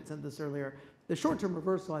Kent said this earlier, the short-term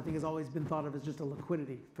reversal I think has always been thought of as just a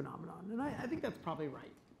liquidity phenomenon, and I think that's probably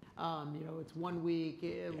right. You know, it's 1 week.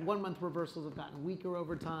 1 month reversals have gotten weaker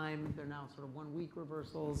over time. They're now sort of 1 week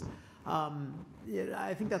reversals.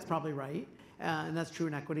 I think that's probably right, and that's true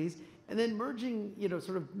in equities. And then merging, you know,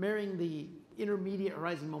 sort of marrying the intermediate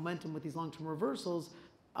horizon momentum with these long-term reversals.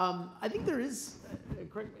 I think there is,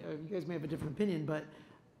 correct, you guys may have a different opinion, but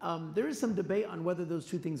there is some debate on whether those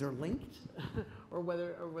two things are linked or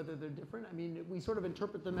whether they're different. I mean, we sort of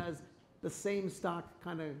interpret them as the same stock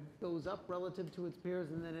kind of goes up relative to its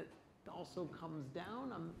peers and then it also comes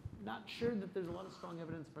down. I'm not sure that there's a lot of strong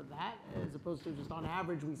evidence for that, as opposed to just on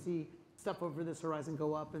average we see stuff over this horizon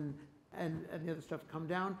go up and the other stuff come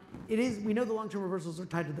down. We know the long-term reversals are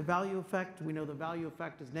tied to the value effect. We know the value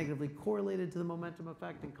effect is negatively correlated to the momentum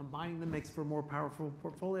effect, and combining them makes for a more powerful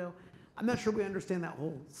portfolio. I'm not sure we understand that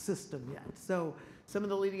whole system yet. So some of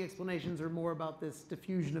the leading explanations are more about this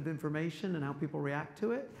diffusion of information and how people react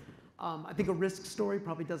to it. I think a risk story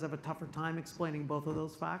probably does have a tougher time explaining both of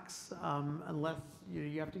those facts, unless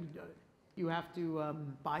you have to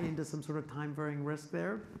buy into some sort of time-varying risk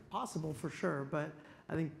there. Possible for sure, but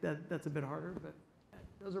I think that's a bit harder. But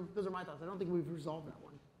those are my thoughts. I don't think we've resolved that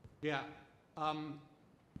one. Yeah.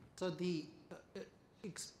 So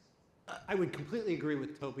I would completely agree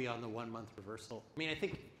with Toby on the 1 month reversal. I mean, I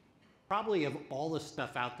think probably of all the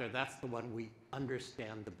stuff out there, that's the one we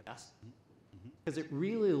understand the best. Because it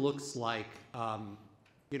really looks like,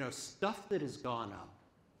 you know, stuff that has gone up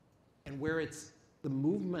and where it's the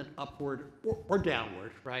movement upward or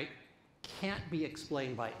downward, right, can't be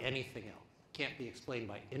explained by anything else. Can't be explained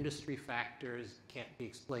by industry factors, can't be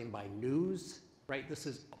explained by news, right? This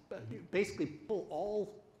is basically pull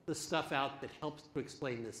all the stuff out that helps to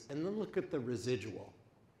explain this and then look at the residual.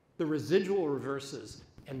 The residual reverses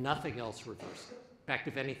and nothing else reverses. In fact,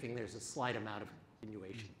 if anything, there's a slight amount of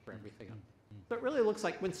continuation for everything else. So it really looks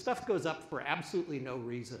like when stuff goes up for absolutely no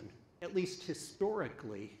reason, at least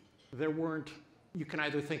historically, there weren't, you can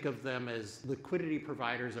either think of them as liquidity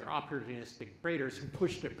providers or opportunistic traders who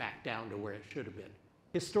pushed it back down to where it should have been.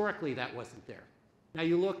 Historically, that wasn't there. Now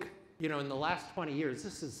you look, you know, in the last 20 years,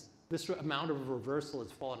 this amount of reversal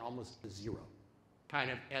has fallen almost to zero,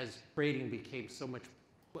 kind of as trading became so much,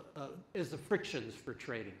 as the frictions for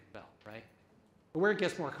trading fell, right? But where it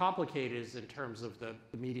gets more complicated is in terms of the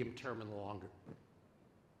medium term and the longer.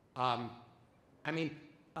 I mean,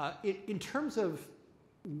 in terms of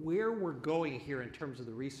where we're going here in terms of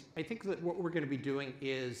the research, I think that what we're going to be doing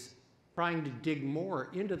is trying to dig more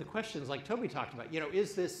into the questions like Toby talked about. You know,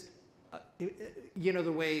 is this, you know,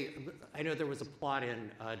 the way, I know there was a plot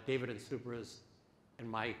in David and Subra's and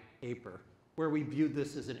my paper where we viewed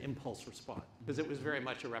this as an impulse response because it was very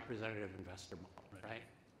much a representative investor model, right?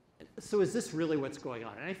 So is this really what's going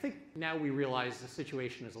on? And I think now we realize the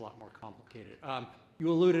situation is a lot more complicated.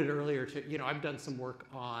 You alluded earlier to, you know, I've done some work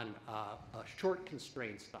on a short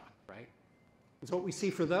constrained stock, right? And so what we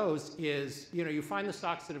see for those is, you know, you find the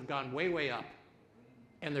stocks that have gone way, way up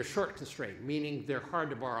and they're short constrained, meaning they're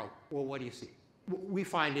hard to borrow. Well, what do you see? What we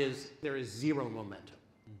find is there is zero momentum.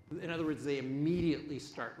 In other words, they immediately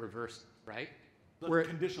start reversing, right? Where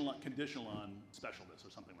conditional on specialness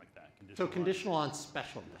or something like that. Conditional on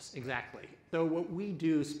specialness, exactly. So what we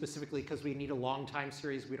do specifically, because we need a long time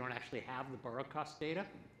series, we don't actually have the borrow cost data.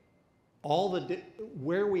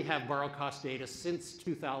 where we have borrow cost data since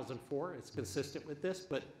 2004, it's consistent with this,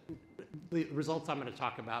 but the results I'm going to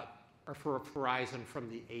talk about are for a horizon from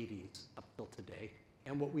the 80s up till today.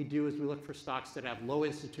 And what we do is we look for stocks that have low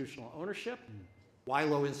institutional ownership. Why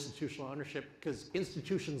low institutional ownership? Because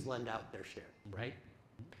institutions lend out their share, right?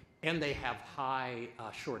 And they have high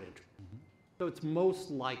short interest. So it's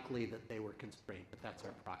most likely that they were constrained, but that's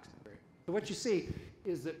our proxy for it. So what you see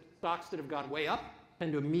is that stocks that have gone way up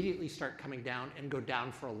tend to immediately start coming down and go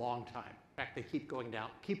down for a long time. In fact, they keep going down,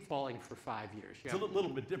 keep falling for 5 years. It's a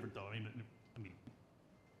little bit different, though. I mean,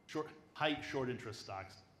 short interest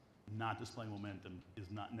stocks not displaying momentum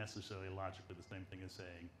is not necessarily logically the same thing as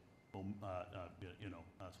saying, sort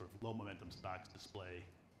of low momentum stocks display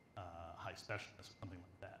high specialness or something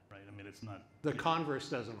like that, right? I mean, it's not. The converse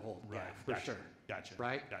doesn't hold, right, yeah, for sure. Gotcha.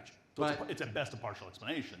 Right? Gotcha. So it's at best a partial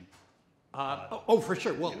explanation. For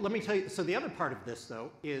sure. Well, let me tell you, so the other part of this,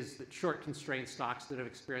 though, is that short constrained stocks that have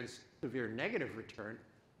experienced severe negative return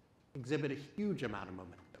exhibit a huge amount of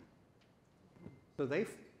momentum. So they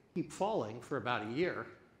keep falling for about a year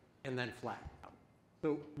and then flatten out.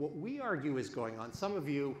 So what we argue is going on, some of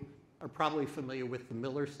you are probably familiar with the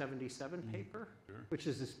Miller 77 paper, which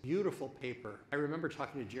is this beautiful paper. I remember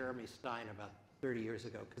talking to Jeremy Stein about 30 years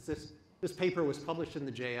ago, because this paper was published in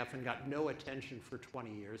the JF and got no attention for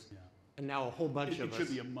 20 years. Yeah. And now a whole bunch of us. It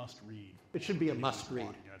should be a must-read. It should be a must-read.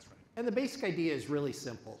 Yeah, that's right. And the basic idea is really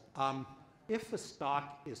simple. If a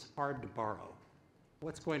stock is hard to borrow,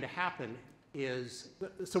 what's going to happen is,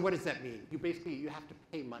 so what does that mean? You have to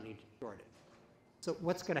pay money to short it. So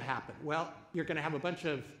what's going to happen? Well, you're going to have a bunch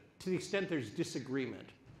of, to the extent there's disagreement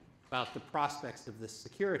about the prospects of this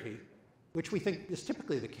security, which we think is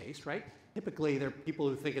typically the case, right? Typically, there are people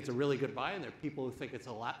who think it's a really good buy, and there are people who think it's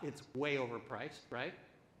way overpriced, right?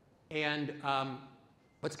 And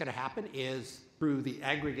what's going to happen is through the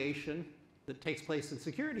aggregation that takes place in the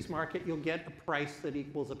securities market, you'll get a price that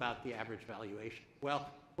equals about the average valuation. Well,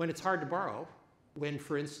 when it's hard to borrow, when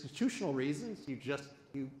for institutional reasons you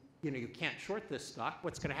can't short this stock,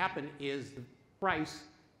 what's going to happen is the price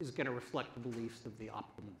is going to reflect the beliefs of the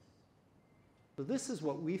optimists. So this is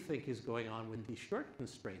what we think is going on with these short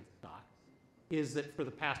constrained stocks, is that for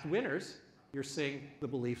the past winners, you're seeing the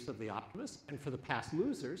beliefs of the optimists, and for the past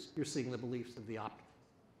losers, you're seeing the beliefs of the optimists.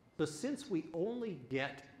 So since we only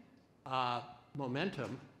get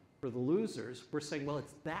momentum for the losers, we're saying, well,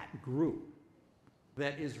 it's that group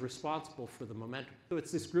that is responsible for the momentum. So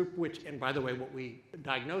it's this group which, and by the way, what we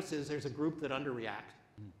diagnose is there's a group that underreacts,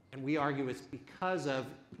 and we argue it's because of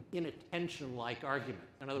inattention-like argument.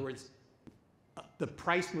 In other words, the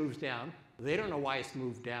price moves down. They don't know why it's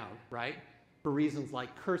moved down, right? For reasons like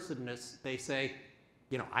cursedness, they say,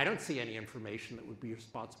 I don't see any information that would be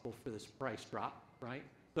responsible for this price drop, right?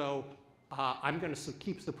 So I'm going to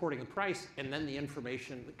keep supporting the price, and then the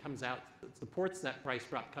information that comes out that supports that price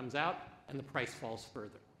drop comes out, and the price falls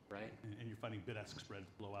further, right? And you're finding bid-ask spreads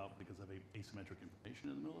blow out because of asymmetric information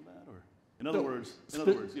in the middle of that, or in other words,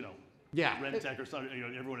 yeah, Rentec or something,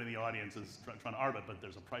 everyone in the audience is trying to arbitrate, but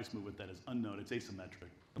there's a price movement that is unknown. It's asymmetric.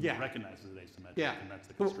 Someone recognizes it asymmetric, and that's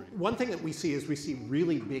the constraint. One thing that we see is we see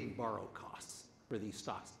really big borrow costs for these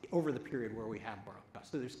stocks over the period where we have borrow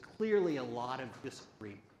costs. So there's clearly a lot of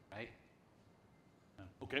disagreement, right?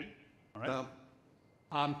 Okay, all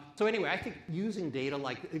right. So anyway, I think using data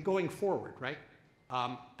like going forward, right?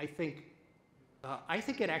 I think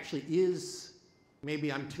it actually is.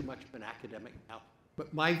 Maybe I'm too much of an academic now,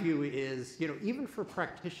 but my view is, even for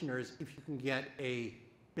practitioners, if you can get a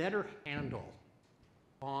better handle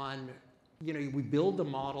on, we build a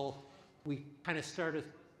model, we kind of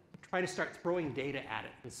try to start throwing data at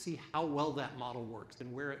it and see how well that model works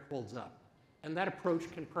and where it holds up, and that approach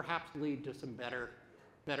can perhaps lead to some better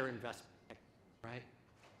investment, right?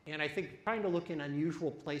 And I think trying to look in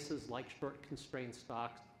unusual places like short constrained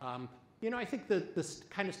stocks, I think that this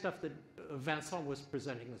kind of stuff that Vincent was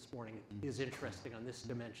presenting this morning is interesting on this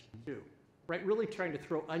dimension too, right? Really trying to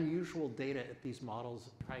throw unusual data at these models,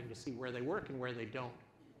 trying to see where they work and where they don't,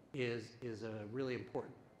 is a really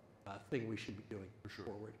important thing we should be doing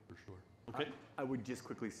forward. For sure. Okay. I would just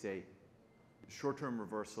quickly say, short-term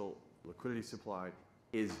reversal, liquidity supply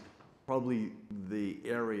is probably the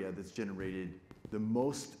area that's generated the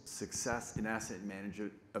most success in asset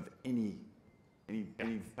management of any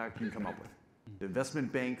factor you can come up with. The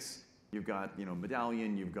investment banks, you've got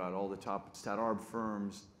Medallion, you've got all the top stat arb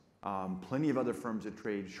firms, plenty of other firms that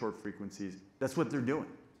trade short frequencies. That's what they're doing,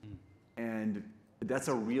 and that's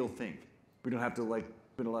a real thing. We don't have to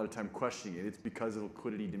spend a lot of time questioning it. It's because of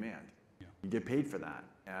liquidity demand. Yeah. You get paid for that.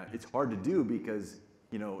 It's hard to do because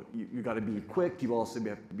you know, you got to be quick. You also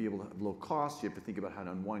have to be able to have low cost. You have to think about how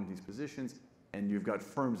to unwind these positions. And you've got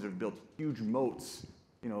firms that have built huge moats,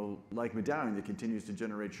 you know, like Medallion, that continues to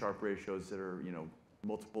generate Sharpe ratios that are, you know,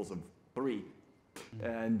 multiples of 3,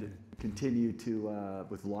 and continue to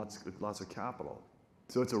with lots of capital.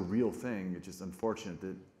 So it's a real thing. It's just unfortunate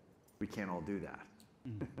that we can't all do that.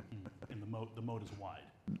 And the moat is wide.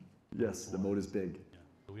 Yes, the moat is big. Yeah.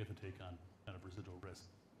 So we have to take on kind of residual risk.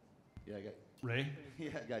 Yeah, I got. Ray, Yeah,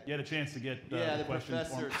 I got. you had a chance to get Yeah, the question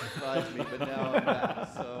professor form. surprised me, but now I'm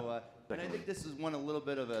back. So, and I think this is one a little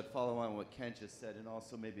bit of a follow-on what Ken just said, and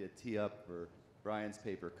also maybe a tee-up for Brian's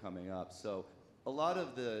paper coming up. So, a lot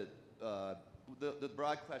of the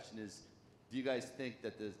broad question is, do you guys think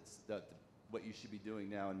that what you should be doing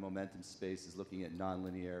now in momentum space is looking at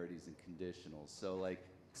nonlinearities and conditionals? So, like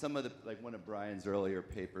some of one of Brian's earlier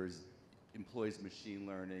papers employs machine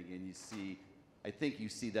learning, and I think you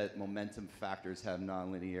see that momentum factors have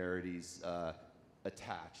nonlinearities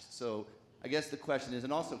attached. So I guess the question is,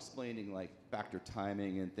 and also explaining like factor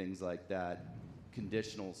timing and things like that,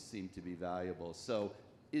 conditionals seem to be valuable. So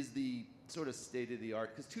is the sort of state of the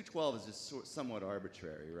art, because 212 is just somewhat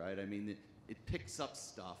arbitrary, right? I mean, it picks up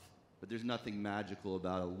stuff, but there's nothing magical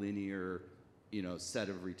about a linear, you know, set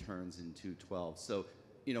of returns in 212. So,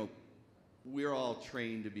 you know, we're all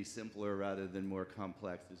trained to be simpler rather than more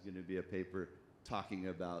complex. There's going to be a paper talking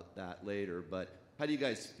about that later, but how do you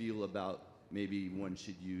guys feel about maybe one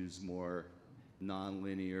should use more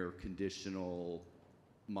nonlinear conditional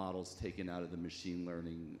models taken out of the machine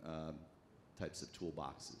learning types of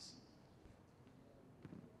toolboxes?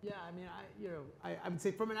 Yeah, I mean, I would say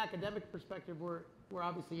from an academic perspective, we're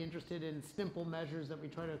obviously interested in simple measures that we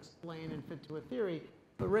try to explain and fit to a theory.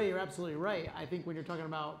 But Ray, you're absolutely right. I think when you're talking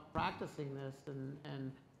about practicing this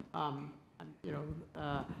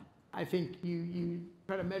I think you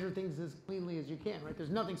try to measure things as cleanly as you can, right? There's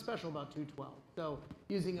nothing special about 212. So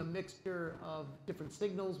using a mixture of different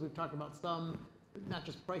signals, we've talked about some, not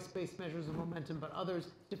just price-based measures of momentum, but others,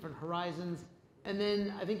 different horizons. And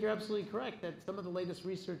then I think you're absolutely correct that some of the latest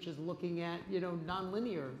research is looking at, you know,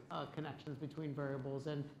 nonlinear connections between variables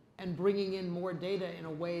and bringing in more data in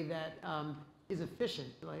a way that is efficient,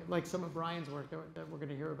 like some of Brian's work that we're going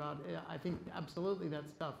to hear about. I think absolutely that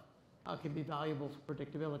stuff can be valuable for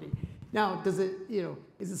predictability. Now, does it, you know,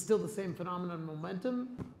 is it still the same phenomenon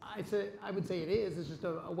momentum? I would say it is. It's just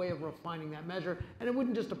a way of refining that measure, and it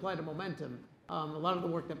wouldn't just apply to momentum. A lot of the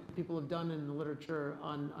work that people have done in the literature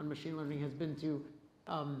on machine learning has been to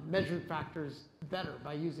measure factors better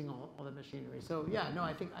by using all the machinery. So yeah, no,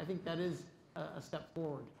 I think that is a step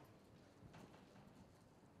forward.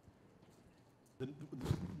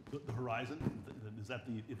 The horizon, is that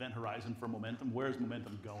the event horizon for momentum? Where is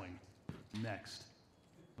momentum going next?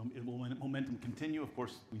 Will momentum continue? Of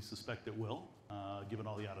course, we suspect it will, given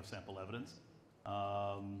all the out-of-sample evidence.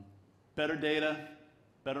 Better data,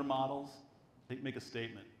 better models, make a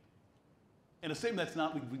statement. And a statement that's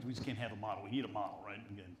not, we just can't have a model. We need a model, right?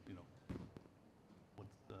 Again, you know,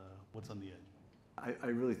 what's on the edge? I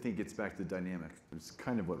really think it's back to dynamics. It's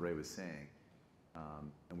kind of what Ray was saying,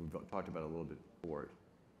 and we've talked about it a little bit before.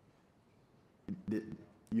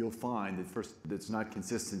 You'll find that first, it's not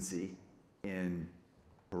consistency in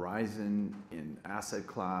horizon, in asset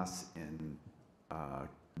class, in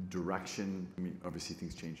direction. I mean, obviously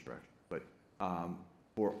things change direction, but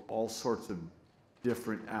for all sorts of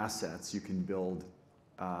different assets, you can build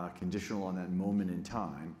conditional on that moment in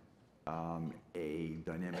time, a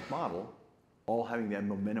dynamic model, all having that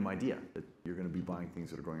momentum idea that you're going to be buying things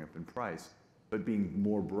that are going up in price, but being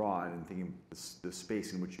more broad and thinking the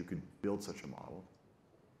space in which you could build such a model.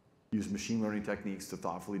 Use machine learning techniques to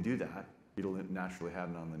thoughtfully do that. It'll naturally have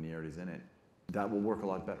nonlinearities in it. That will work a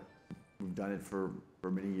lot better. We've done it for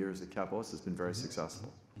many years at Kepos. It's been very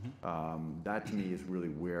successful. That to me is really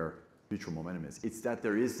where future momentum is. It's that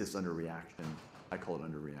there is this underreaction. I call it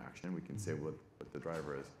underreaction. We can say what the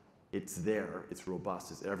driver is. It's there. It's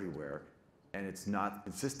robust. It's everywhere. And it's not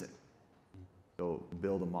consistent. So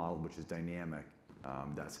build a model which is dynamic.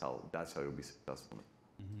 That's how you'll be successful.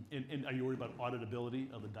 And are you worried about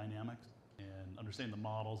auditability of the dynamics and understanding the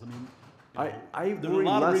models? I mean, there are a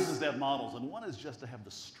lot of reasons to have models, and one is just to have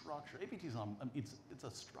the structure. APT's it's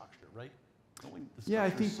a structure, right? Knowing the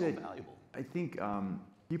structure is so valuable. I think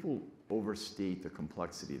people overstate the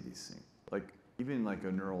complexity of these things. Like even like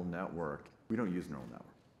a neural network, we don't use neural network.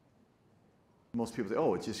 Most people say,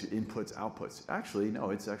 oh, it's just inputs, outputs. Actually,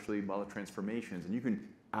 no, it's actually a lot of transformations, and you can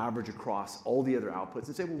average across all the other outputs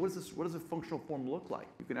and say, well, what does a functional form look like?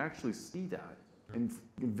 You can actually see that and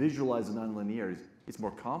visualize the nonlinearities. It's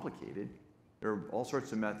more complicated. There are all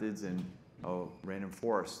sorts of methods, and random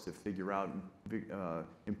forest to figure out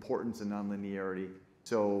importance and nonlinearity.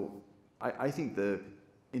 So I think the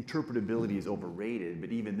interpretability is overrated,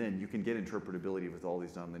 but even then you can get interpretability with all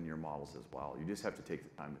these nonlinear models as well. You just have to take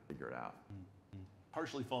the time to figure it out.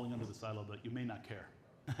 Partially falling under the silo, but you may not care.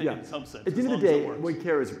 Yeah. In some sense. At the end of the day, what we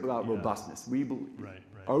care is about robustness. We believe, Right.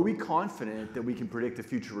 are we confident that we can predict a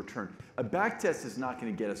future return? A back test is not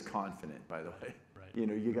going to get us confident, by the way. Right.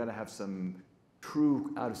 You got to have some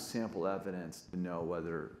true out of sample evidence to know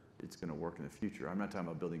whether it's going to work in the future. I'm not talking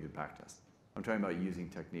about building good back tests. I'm talking about using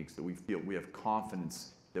techniques that we feel we have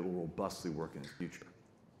confidence that will robustly work in the future.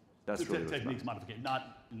 That's really what's techniques about. modification,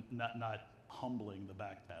 not humbling the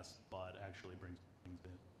back test, but actually brings things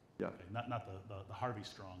in. Yeah. Okay. Not the Harvey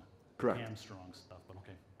Strong, Correct. Hamstrong stuff, but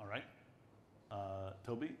okay. All right.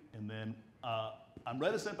 Toby, and then I'm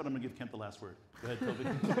reticent, but I'm going to give Kent the last word. Go ahead, Toby.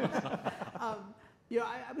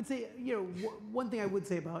 I would say, one thing I would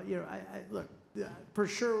say about, look, for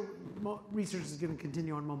sure, research is going to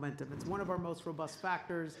continue on momentum. It's one of our most robust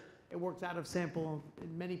factors. It works out of sample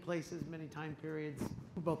in many places, many time periods,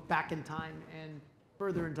 both back in time and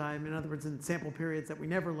further in time. In other words, in sample periods that we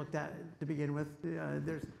never looked at to begin with.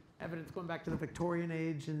 There's evidence going back to the Victorian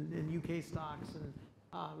age in UK stocks and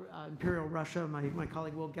Imperial Russia. My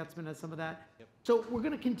colleague Will Getzman has some of that. Yep. So we're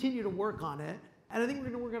going to continue to work on it. And I think we're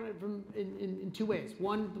going to work on it in two ways.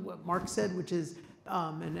 One, what Mark said, which is,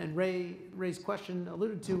 and Ray's question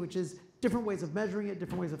alluded to, which is different ways of measuring it,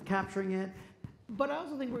 different ways of capturing it. But I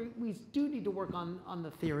also think we do need to work on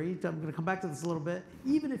the theory. I'm going to come back to this a little bit.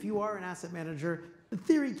 Even if you are an asset manager, the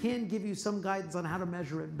theory can give you some guidance on how to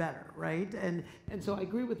measure it better, right? And so I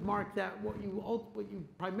agree with Mark that what you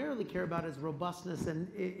primarily care about is robustness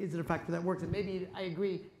and is it a factor that works. And maybe I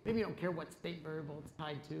agree. Maybe you don't care what state variable it's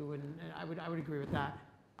tied to, and I would agree with that.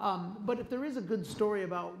 But if there is a good story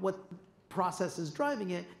about what process is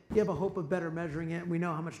driving it, you have a hope of better measuring it. And we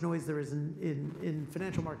know how much noise there is in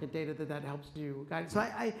financial market data that helps you guide. So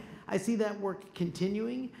I see that work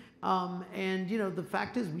continuing. And the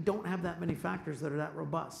fact is we don't have that many factors that are that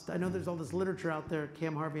robust. I know there's all this literature out there,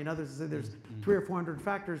 Cam Harvey and others say there's 300 or 400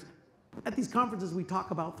 factors. At these conferences we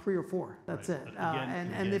talk about 3 or 4. That's right. it.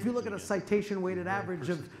 Again, if you look at a citation weighted average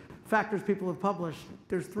of factors people have published,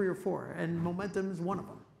 there's 3 or 4, and momentum is one of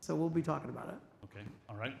them. So we'll be talking about it. Okay.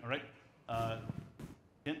 All right.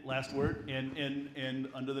 Kent, last word, and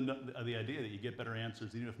under the idea that you get better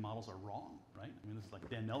answers even if models are wrong, right? I mean, this is like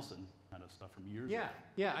Dan Nelson kind of stuff from years ago.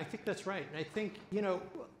 Yeah, I think that's right. And I think,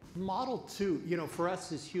 model 2, for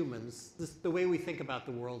us as humans, the way we think about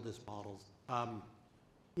the world is models.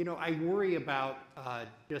 I worry about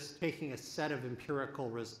just taking a set of empirical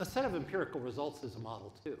results as a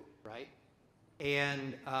model too, right?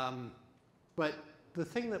 And but the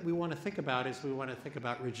thing that we want to think about is we want to think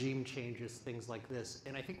about regime changes, things like this.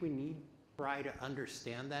 And I think we need to try to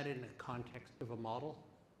understand that in the context of a model.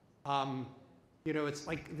 It's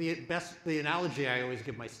like the analogy I always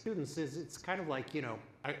give my students is it's kind of like,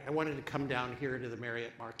 I wanted to come down here to the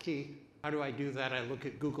Marriott Marquis. How do I do that? I look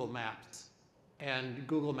at Google Maps, and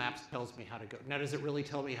Google Maps tells me how to go. Now, does it really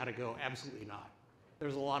tell me how to go? Absolutely not.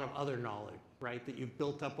 There's a lot of other knowledge, right, that you've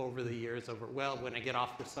built up over the years when I get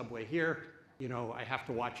off the subway here, I have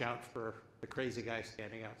to watch out for the crazy guy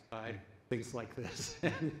standing outside, things like this.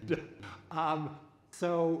 And,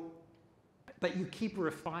 but you keep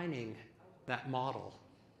refining that model.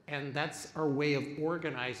 And that's our way of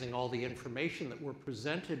organizing all the information that we're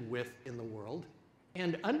presented with in the world.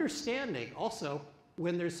 And understanding also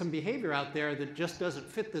when there's some behavior out there that just doesn't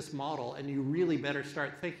fit this model, and you really better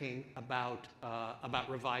start thinking about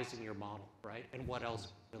revising your model, right? And what else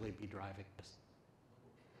will really be driving this.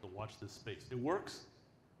 So watch this space. It works.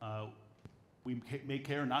 We may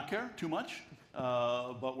care or not care too much,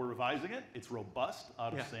 but we're revising it. It's robust,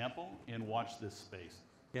 out of sample, and watch this space.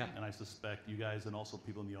 Yeah. And I suspect you guys and also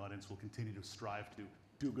people in the audience will continue to strive to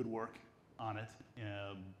do good work on it,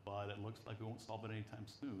 but it looks like we won't solve it anytime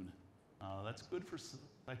soon. That's good for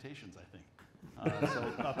citations, I think.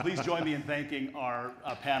 So please join me in thanking our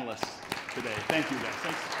panelists today. Thank you, guys.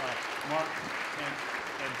 Thanks, Mark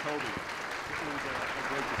and Toby. It was a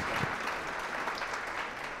great discussion.